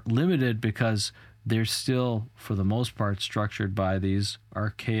 are limited because they're still, for the most part, structured by these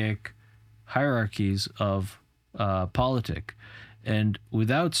archaic hierarchies of politic. And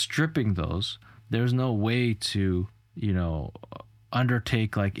without stripping those, there's no way to,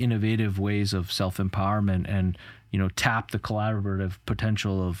 undertake like innovative ways of self-empowerment and, you know, tap the collaborative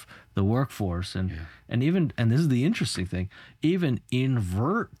potential of the workforce and even, and this is the interesting thing, even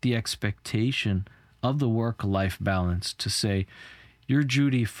invert the expectation of the work-life balance to say you're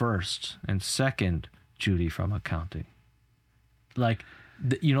Judy first and second Judy from accounting. Like,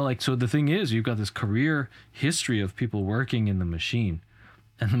 you know, like, so the thing is, you've got this career history of people working in the machine,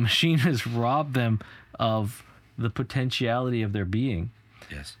 and the machine has robbed them of the potentiality of their being.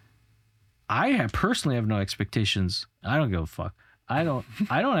 Yes. I personally have no expectations. I don't give a fuck. I don't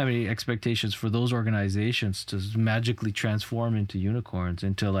have any expectations for those organizations to magically transform into unicorns,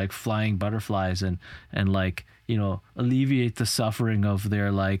 into like flying butterflies and like, you know, alleviate the suffering of their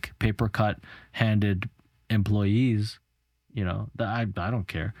like paper cut handed employees. You know, I don't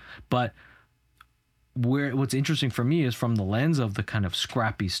care. But what's interesting for me is from the lens of the kind of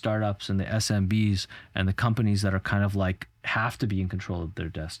scrappy startups and the SMBs and the companies that are kind of like have to be in control of their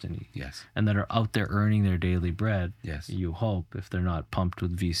destiny. Yes. And that are out there earning their daily bread. Yes. You hope, if they're not pumped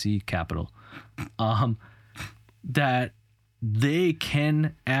with VC capital, that they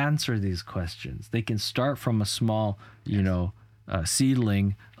can answer these questions. They can start from a small, you know,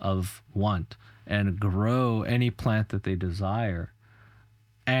 seedling of want and grow any plant that they desire.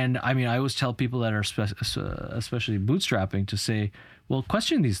 And I mean, I always tell people that are especially bootstrapping to say, well,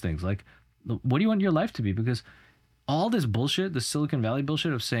 question these things. Like, what do you want your life to be? Because all this bullshit, the Silicon Valley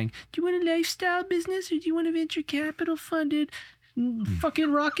bullshit of saying, do you want a lifestyle business or do you want a venture capital funded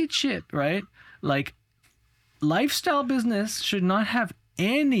fucking rocket ship, right? Like, lifestyle business should not have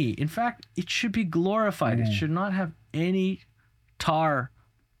any, in fact, it should be glorified. It should not have any tar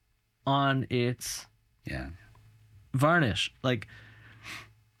on its varnish. Like,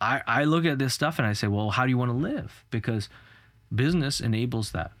 I look at this stuff and I say, well, how do you want to live? Because business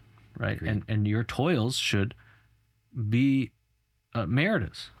enables that, right? And your toils should be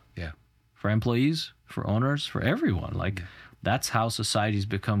meritorious. Yeah. For employees, for owners, for everyone. Like, that's how societies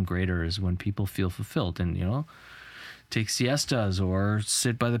become greater, is when people feel fulfilled and, you know, take siestas or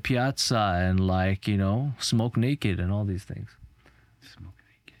sit by the piazza and, like, you know, smoke naked and all these things. Smoke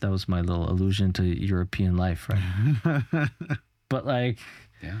naked. That was my little allusion to European life, right? But like,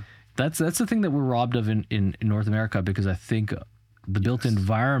 that's the thing that we're robbed of in North America, because I think the built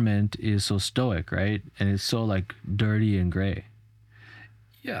environment is so stoic, right? And it's so like dirty and gray.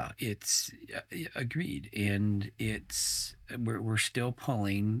 Yeah, it's agreed, and it's we're still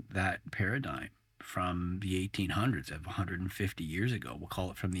pulling that paradigm from the 1800s of 150 years ago. We'll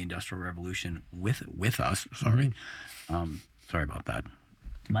call it from the Industrial Revolution with us. Sorry, sorry about that.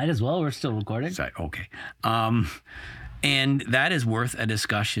 Might as well. We're still recording. Sorry. Okay. And that is worth a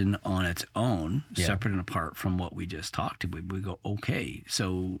discussion on its own, separate and apart from what we just talked about. We go, okay,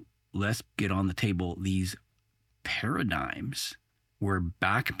 so let's get on the table these paradigms we're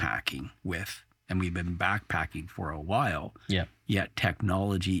backpacking with, and we've been backpacking for a while. Yeah. Yet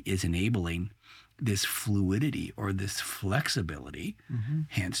technology is enabling this fluidity or this flexibility,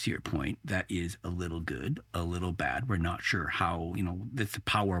 hence to your point, that is a little good, a little bad. We're not sure how, you know, it's a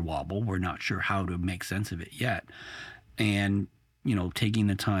power wobble. We're not sure how to make sense of it yet. And, you know, taking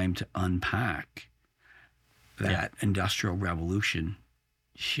the time to unpack that industrial revolution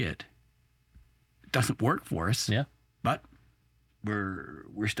shit doesn't work for us. Yeah. But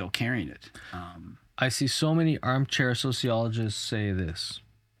we're still carrying it. I see so many armchair sociologists say this.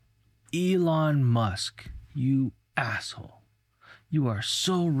 Elon Musk, you asshole. You are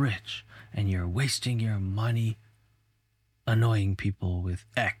so rich and you're wasting your money annoying people with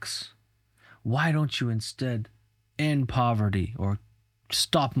X. Why don't you instead end poverty or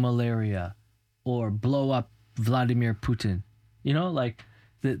stop malaria or blow up Vladimir Putin? You know, like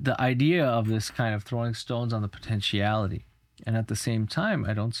the idea of this kind of throwing stones on the potentiality. And at the same time,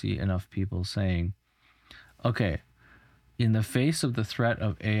 I don't see enough people saying, okay, in the face of the threat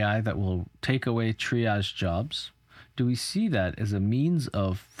of AI that will take away triage jobs, do we see that as a means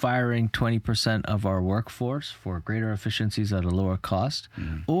of firing 20% of our workforce for greater efficiencies at a lower cost?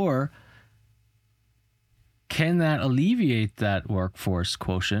 Or can that alleviate that workforce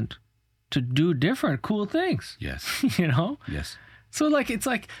quotient to do different cool things? Yes. You know? Yes. So like, it's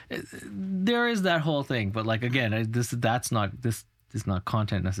like, there is that whole thing, but like, again, this is not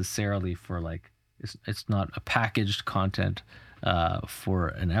content necessarily for like, it's not a packaged content for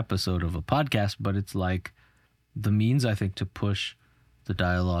an episode of a podcast, but it's like the means, I think, to push the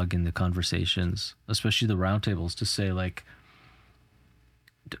dialogue and the conversations, especially the roundtables, to say like,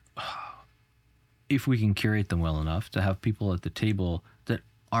 if we can curate them well enough, to have people at the table that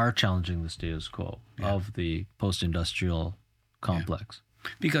are challenging the status quo of the post-industrial complex.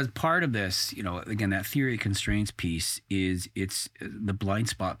 Because part of this, again, that theory of constraints piece it's the blind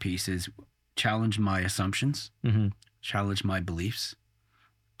spot piece is challenge my assumptions, challenge my beliefs,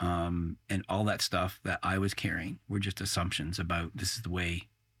 and all that stuff that I was carrying were just assumptions about this is the way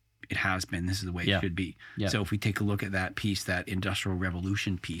it has been, this is the way it should be. Yeah. So if we take a look at that piece, that industrial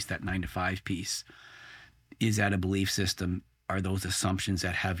revolution piece, that 9 to 5 piece, is that a belief system? Are those assumptions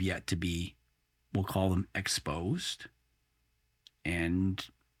that have yet to be, we'll call them exposed and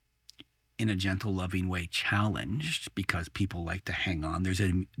in a gentle, loving way challenged, because people like to hang on. There's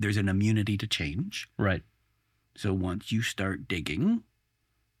an immunity to change. Right. So once you start digging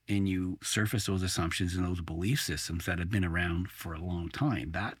and you surface those assumptions and those belief systems that have been around for a long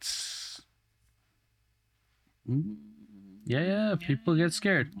time, that's... Yeah, people get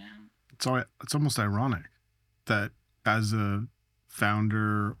scared. It's almost ironic that as a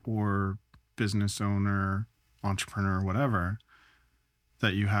founder or business owner, entrepreneur, whatever,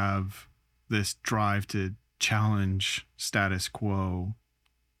 that you have this drive to challenge status quo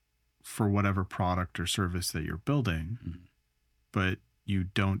for whatever product or service that you're building, but you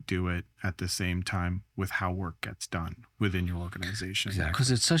don't do it at the same time with how work gets done within your organization. Exactly.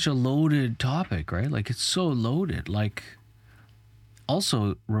 Because it's such a loaded topic, right? Like, it's so loaded. Like,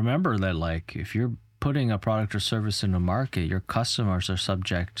 also remember that, like, if you're putting a product or service in the market, your customers are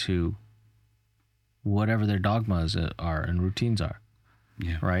subject to whatever their dogmas are and routines are.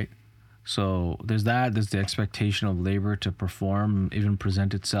 Yeah. Right? So there's the expectation of labor to perform, even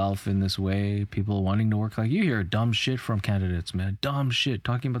present itself in this way. People wanting to work, like, you hear dumb shit from candidates, man. Dumb shit.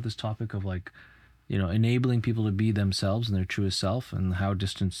 Talking about this topic of, like, enabling people to be themselves and their truest self, and how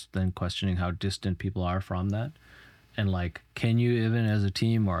distant, then questioning how distant people are from that. And, like, can you, even as a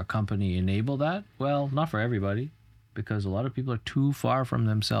team or a company, enable that? Well, not for everybody, because a lot of people are too far from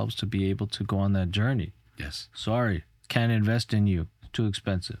themselves to be able to go on that journey. Yes. Sorry, can't invest in you. It's too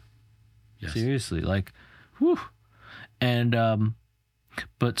expensive. Yes. Seriously, like, whew. And,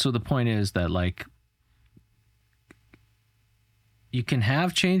 but so the point is that, like, you can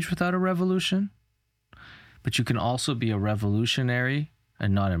have change without a revolution, but you can also be a revolutionary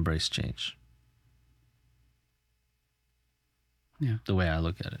and not embrace change. Yeah. The way I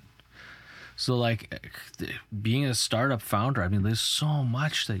look at it. So, like, being a startup founder, I mean, there's so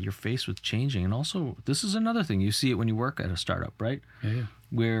much that you're faced with changing. And also, this is another thing. You see it when you work at a startup, right? Yeah.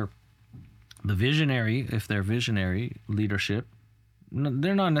 Where the visionary, if they're visionary leadership,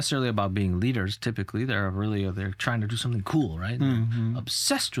 they're not necessarily about being leaders. Typically, they're trying to do something cool, right? They're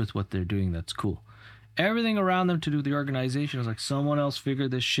obsessed with what they're doing that's cool. Everything around them to do with the organization is like, someone else figured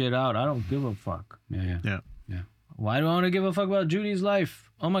this shit out. I don't give a fuck. Yeah. Why do I want to give a fuck about Judy's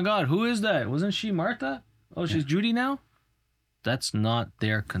life? Oh my God, who is that? Wasn't she Martha? Oh, she's Judy now? That's not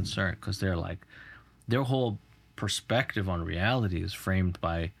their concern, because they're like, their whole perspective on reality is framed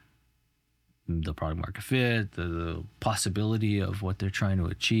by the product market fit, the possibility of what they're trying to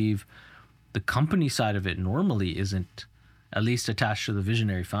achieve. The company side of it normally isn't at least attached to the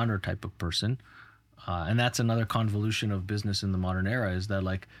visionary founder type of person. And that's another convolution of business in the modern era, is that,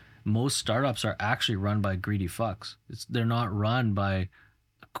 like, most startups are actually run by greedy fucks. They're not run by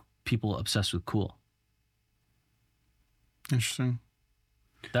people obsessed with cool. Interesting.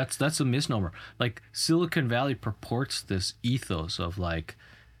 That's a misnomer. Like, Silicon Valley purports this ethos of, like,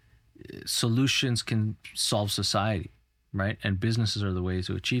 solutions can solve society, right? And businesses are the ways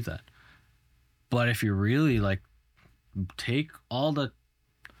to achieve that. But if you really, like, take all the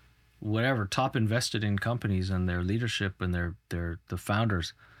whatever top invested in companies and their leadership and their the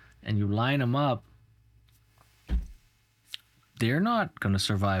founders, and you line them up, they're not going to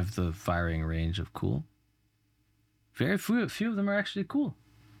survive the firing range of cool. Very few of them are actually cool.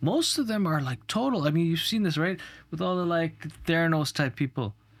 Most of them are, like, total. I mean, you've seen this, right? With all the, like, Theranos type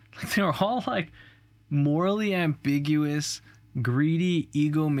people. Like, they're all, like, morally ambiguous, greedy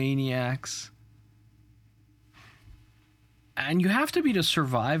egomaniacs. And you have to be to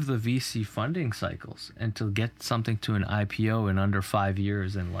survive the VC funding cycles and to get something to an IPO in under 5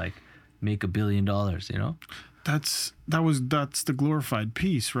 years and, like, make $1 billion, you know? That's the glorified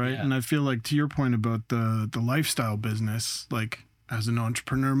piece, right? Yeah. And I feel like, to your point about the lifestyle business, like, as an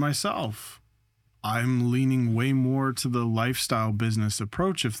entrepreneur myself, I'm leaning way more to the lifestyle business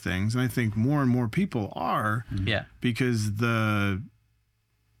approach of things. And I think more and more people are, Yeah. because the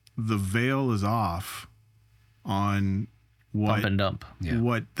veil is off on what Pump and dump.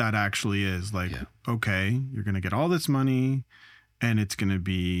 what that actually is. Like, okay, you're going to get all this money, and it's going to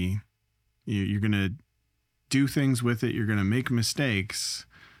be, you're going to do things with it. You're going to make mistakes,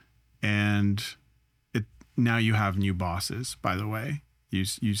 and now you have new bosses, by the way. You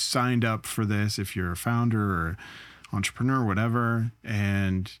signed up for this if you're a founder or entrepreneur, whatever,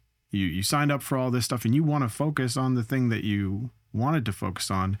 and you signed up for all this stuff and you want to focus on the thing that you wanted to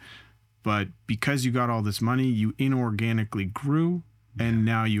focus on, but because you got all this money, you inorganically grew, and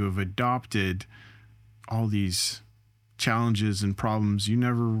now you have adopted all these challenges and problems you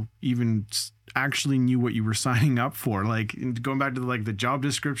never even actually knew what you were signing up for. Like going back to like the job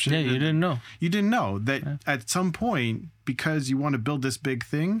description. Yeah, you didn't know. You didn't know that at some point, because you want to build this big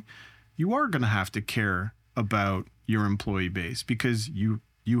thing, you are going to have to care about your employee base, because you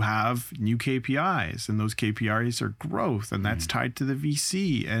have new KPIs, and those KPIs are growth, and that's tied to the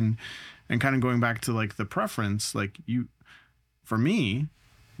VC, and kind of going back to like the preference, like for me,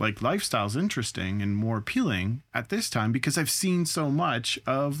 like lifestyle's interesting and more appealing at this time because I've seen so much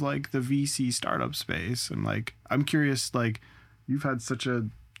of like the VC startup space, and like I'm curious, like you've had such a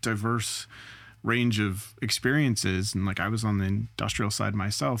diverse range of experiences, and like I was on the industrial side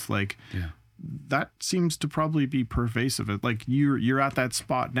myself, like that seems to probably be pervasive. Like you're at that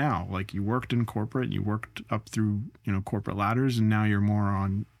spot now, like you worked in corporate, you worked up through, you know, corporate ladders, and now you're more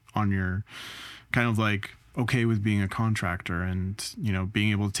on your kind of like okay with being a contractor and, you know, being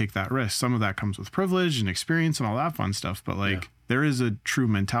able to take that risk. Some of that comes with privilege and experience and all that fun stuff, but like there is a true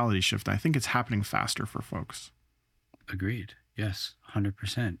mentality shift. I think it's happening faster for folks. Agreed. Yes,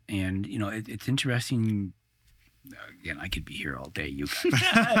 100%. And, you know, it's interesting. Again, I could be here all day. You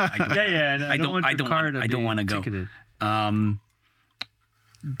guys. I don't want to go.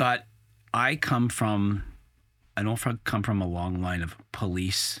 But I come from a long line of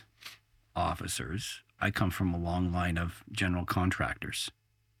police officers. I come from a long line of general contractors,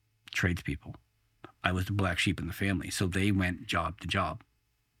 tradespeople. I was the black sheep in the family. So they went job to job.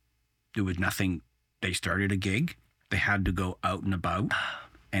 There was nothing. They started a gig. They had to go out and about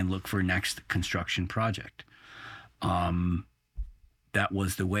and look for next construction project. That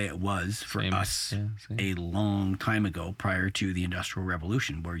was the way it was for us a long time ago, prior to the Industrial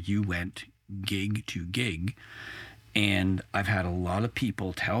Revolution, where you went gig to gig. And I've had a lot of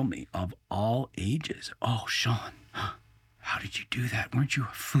people tell me of all ages, "Oh, Shawn, how did you do that? Weren't you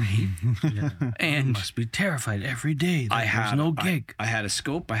afraid?" And you must be terrified every day. There's no gig. I had a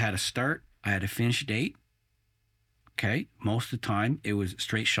scope. I had a start. I had a finish date. Okay. Most of the time, it was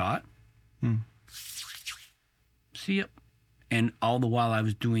straight shot. See ya. And all the while I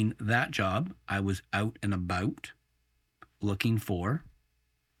was doing that job, I was out and about looking for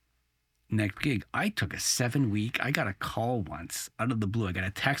next gig. I took a 7-week. I got a call once out of the blue. I got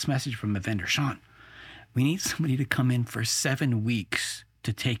a text message from a vendor. "Shawn, we need somebody to come in for 7 weeks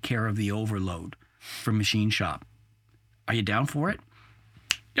to take care of the overload for machine shop. Are you down for it?"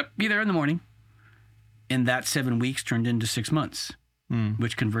 "Yep, be there in the morning." And that 7 weeks turned into 6 months,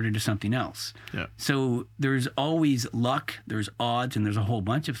 which converted to something else. Yeah. So there's always luck, there's odds, and there's a whole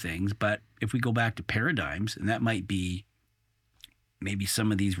bunch of things. But if we go back to paradigms, and that might be maybe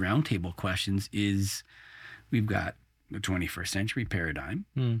some of these roundtable questions, is we've got the 21st century paradigm.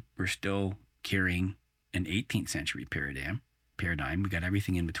 We're still carrying an 18th century paradigm. We got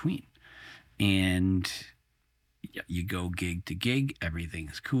everything in between. And you go gig to gig, everything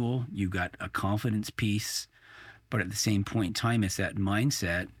is cool. You got a confidence piece, but at the same point in time, it's that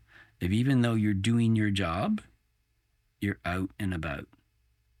mindset of, even though you're doing your job, you're out and about.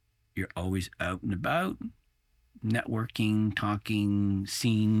 You're always out and about, networking, talking,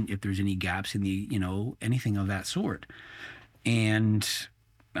 seeing if there's any gaps in the, you know, anything of that sort. And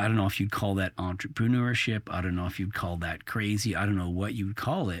I don't know if you'd call that entrepreneurship. I don't know if you'd call that crazy. I don't know what you'd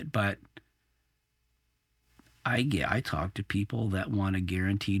call it, but I talk to people that want a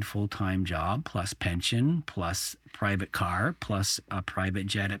guaranteed full-time job, plus pension, plus private car, plus a private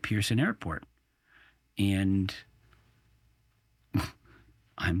jet at Pearson Airport. And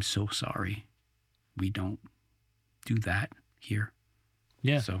I'm so sorry. We don't do that here.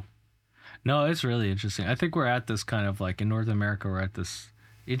 Yeah. So, no, it's really interesting. I think we're at this kind of like in North America, we're at this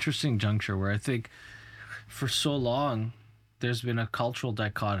interesting juncture where I think for so long there's been a cultural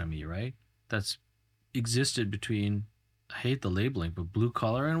dichotomy, right? That's existed between, I hate the labeling, but blue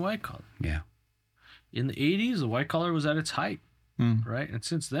collar and white collar. yeah. In the 80s, the white collar was at its height, right? And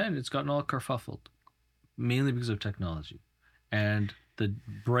since then, it's gotten all kerfuffled, mainly because of technology and the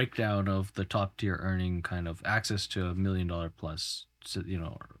breakdown of the top tier earning kind of access to $1 million plus, you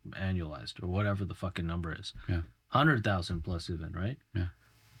know, annualized or whatever the fucking number is. Yeah. 100,000 plus even, right? Yeah.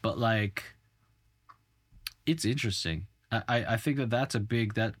 But like, it's interesting. I think that's a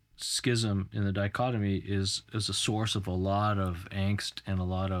big, that schism in the dichotomy is a source of a lot of angst and a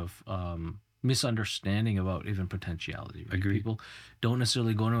lot of misunderstanding about even potentiality. Right? Agreed. People don't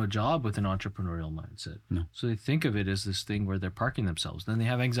necessarily go into a job with an entrepreneurial mindset. No. So they think of it as this thing where they're parking themselves. Then they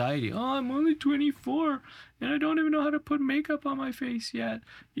have anxiety. Oh, I'm only 24 and I don't even know how to put makeup on my face yet,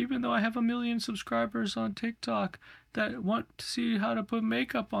 even though I have 1 million subscribers on TikTok that want to see how to put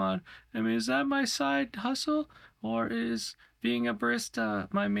makeup on. I mean, is that my side hustle, or is being a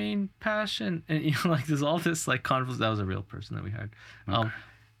barista my main passion? And like there's all this like convolution. That was a real person that we hired. Okay.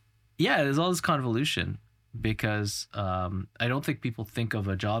 Yeah, there's all this convolution because I don't think people think of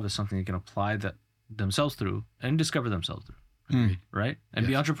a job as something they can apply that themselves through and discover themselves through, right? And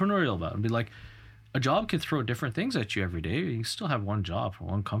be entrepreneurial about it. And be like, a job can throw different things at you every day. You still have one job for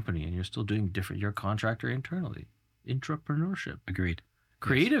one company, and you're still doing different. You're a contractor internally. Intrapreneurship. Agreed.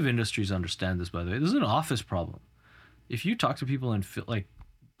 Creative industries understand this, by the way. This is an office problem. If you talk to people in like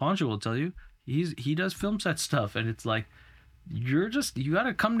Poncho will tell you, he does film set stuff, and it's like you got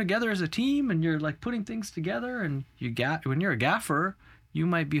to come together as a team, and you're like putting things together. And when you're a gaffer, you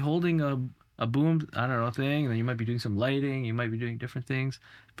might be holding a boom, I don't know, thing, and then you might be doing some lighting, you might be doing different things,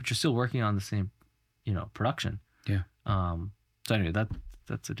 but you're still working on the same, production. Yeah. So anyway,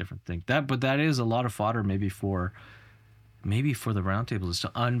 that's a different thing. But that is a lot of fodder maybe for the roundtables, is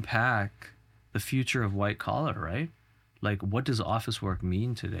to unpack the future of white collar, right? Like, what does office work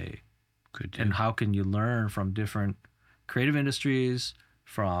mean today? And how can you learn from different creative industries,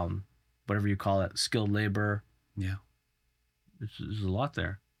 from whatever you call it, skilled labor? Yeah. There's a lot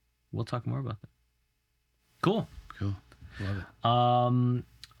there. We'll talk more about that. Cool. Love it.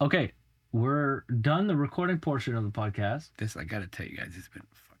 Okay. We're done the recording portion of the podcast. This, I gotta tell you guys, it's been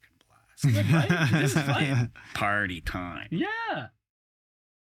a fucking blast. Good, right? This is fun. Party time. Yeah.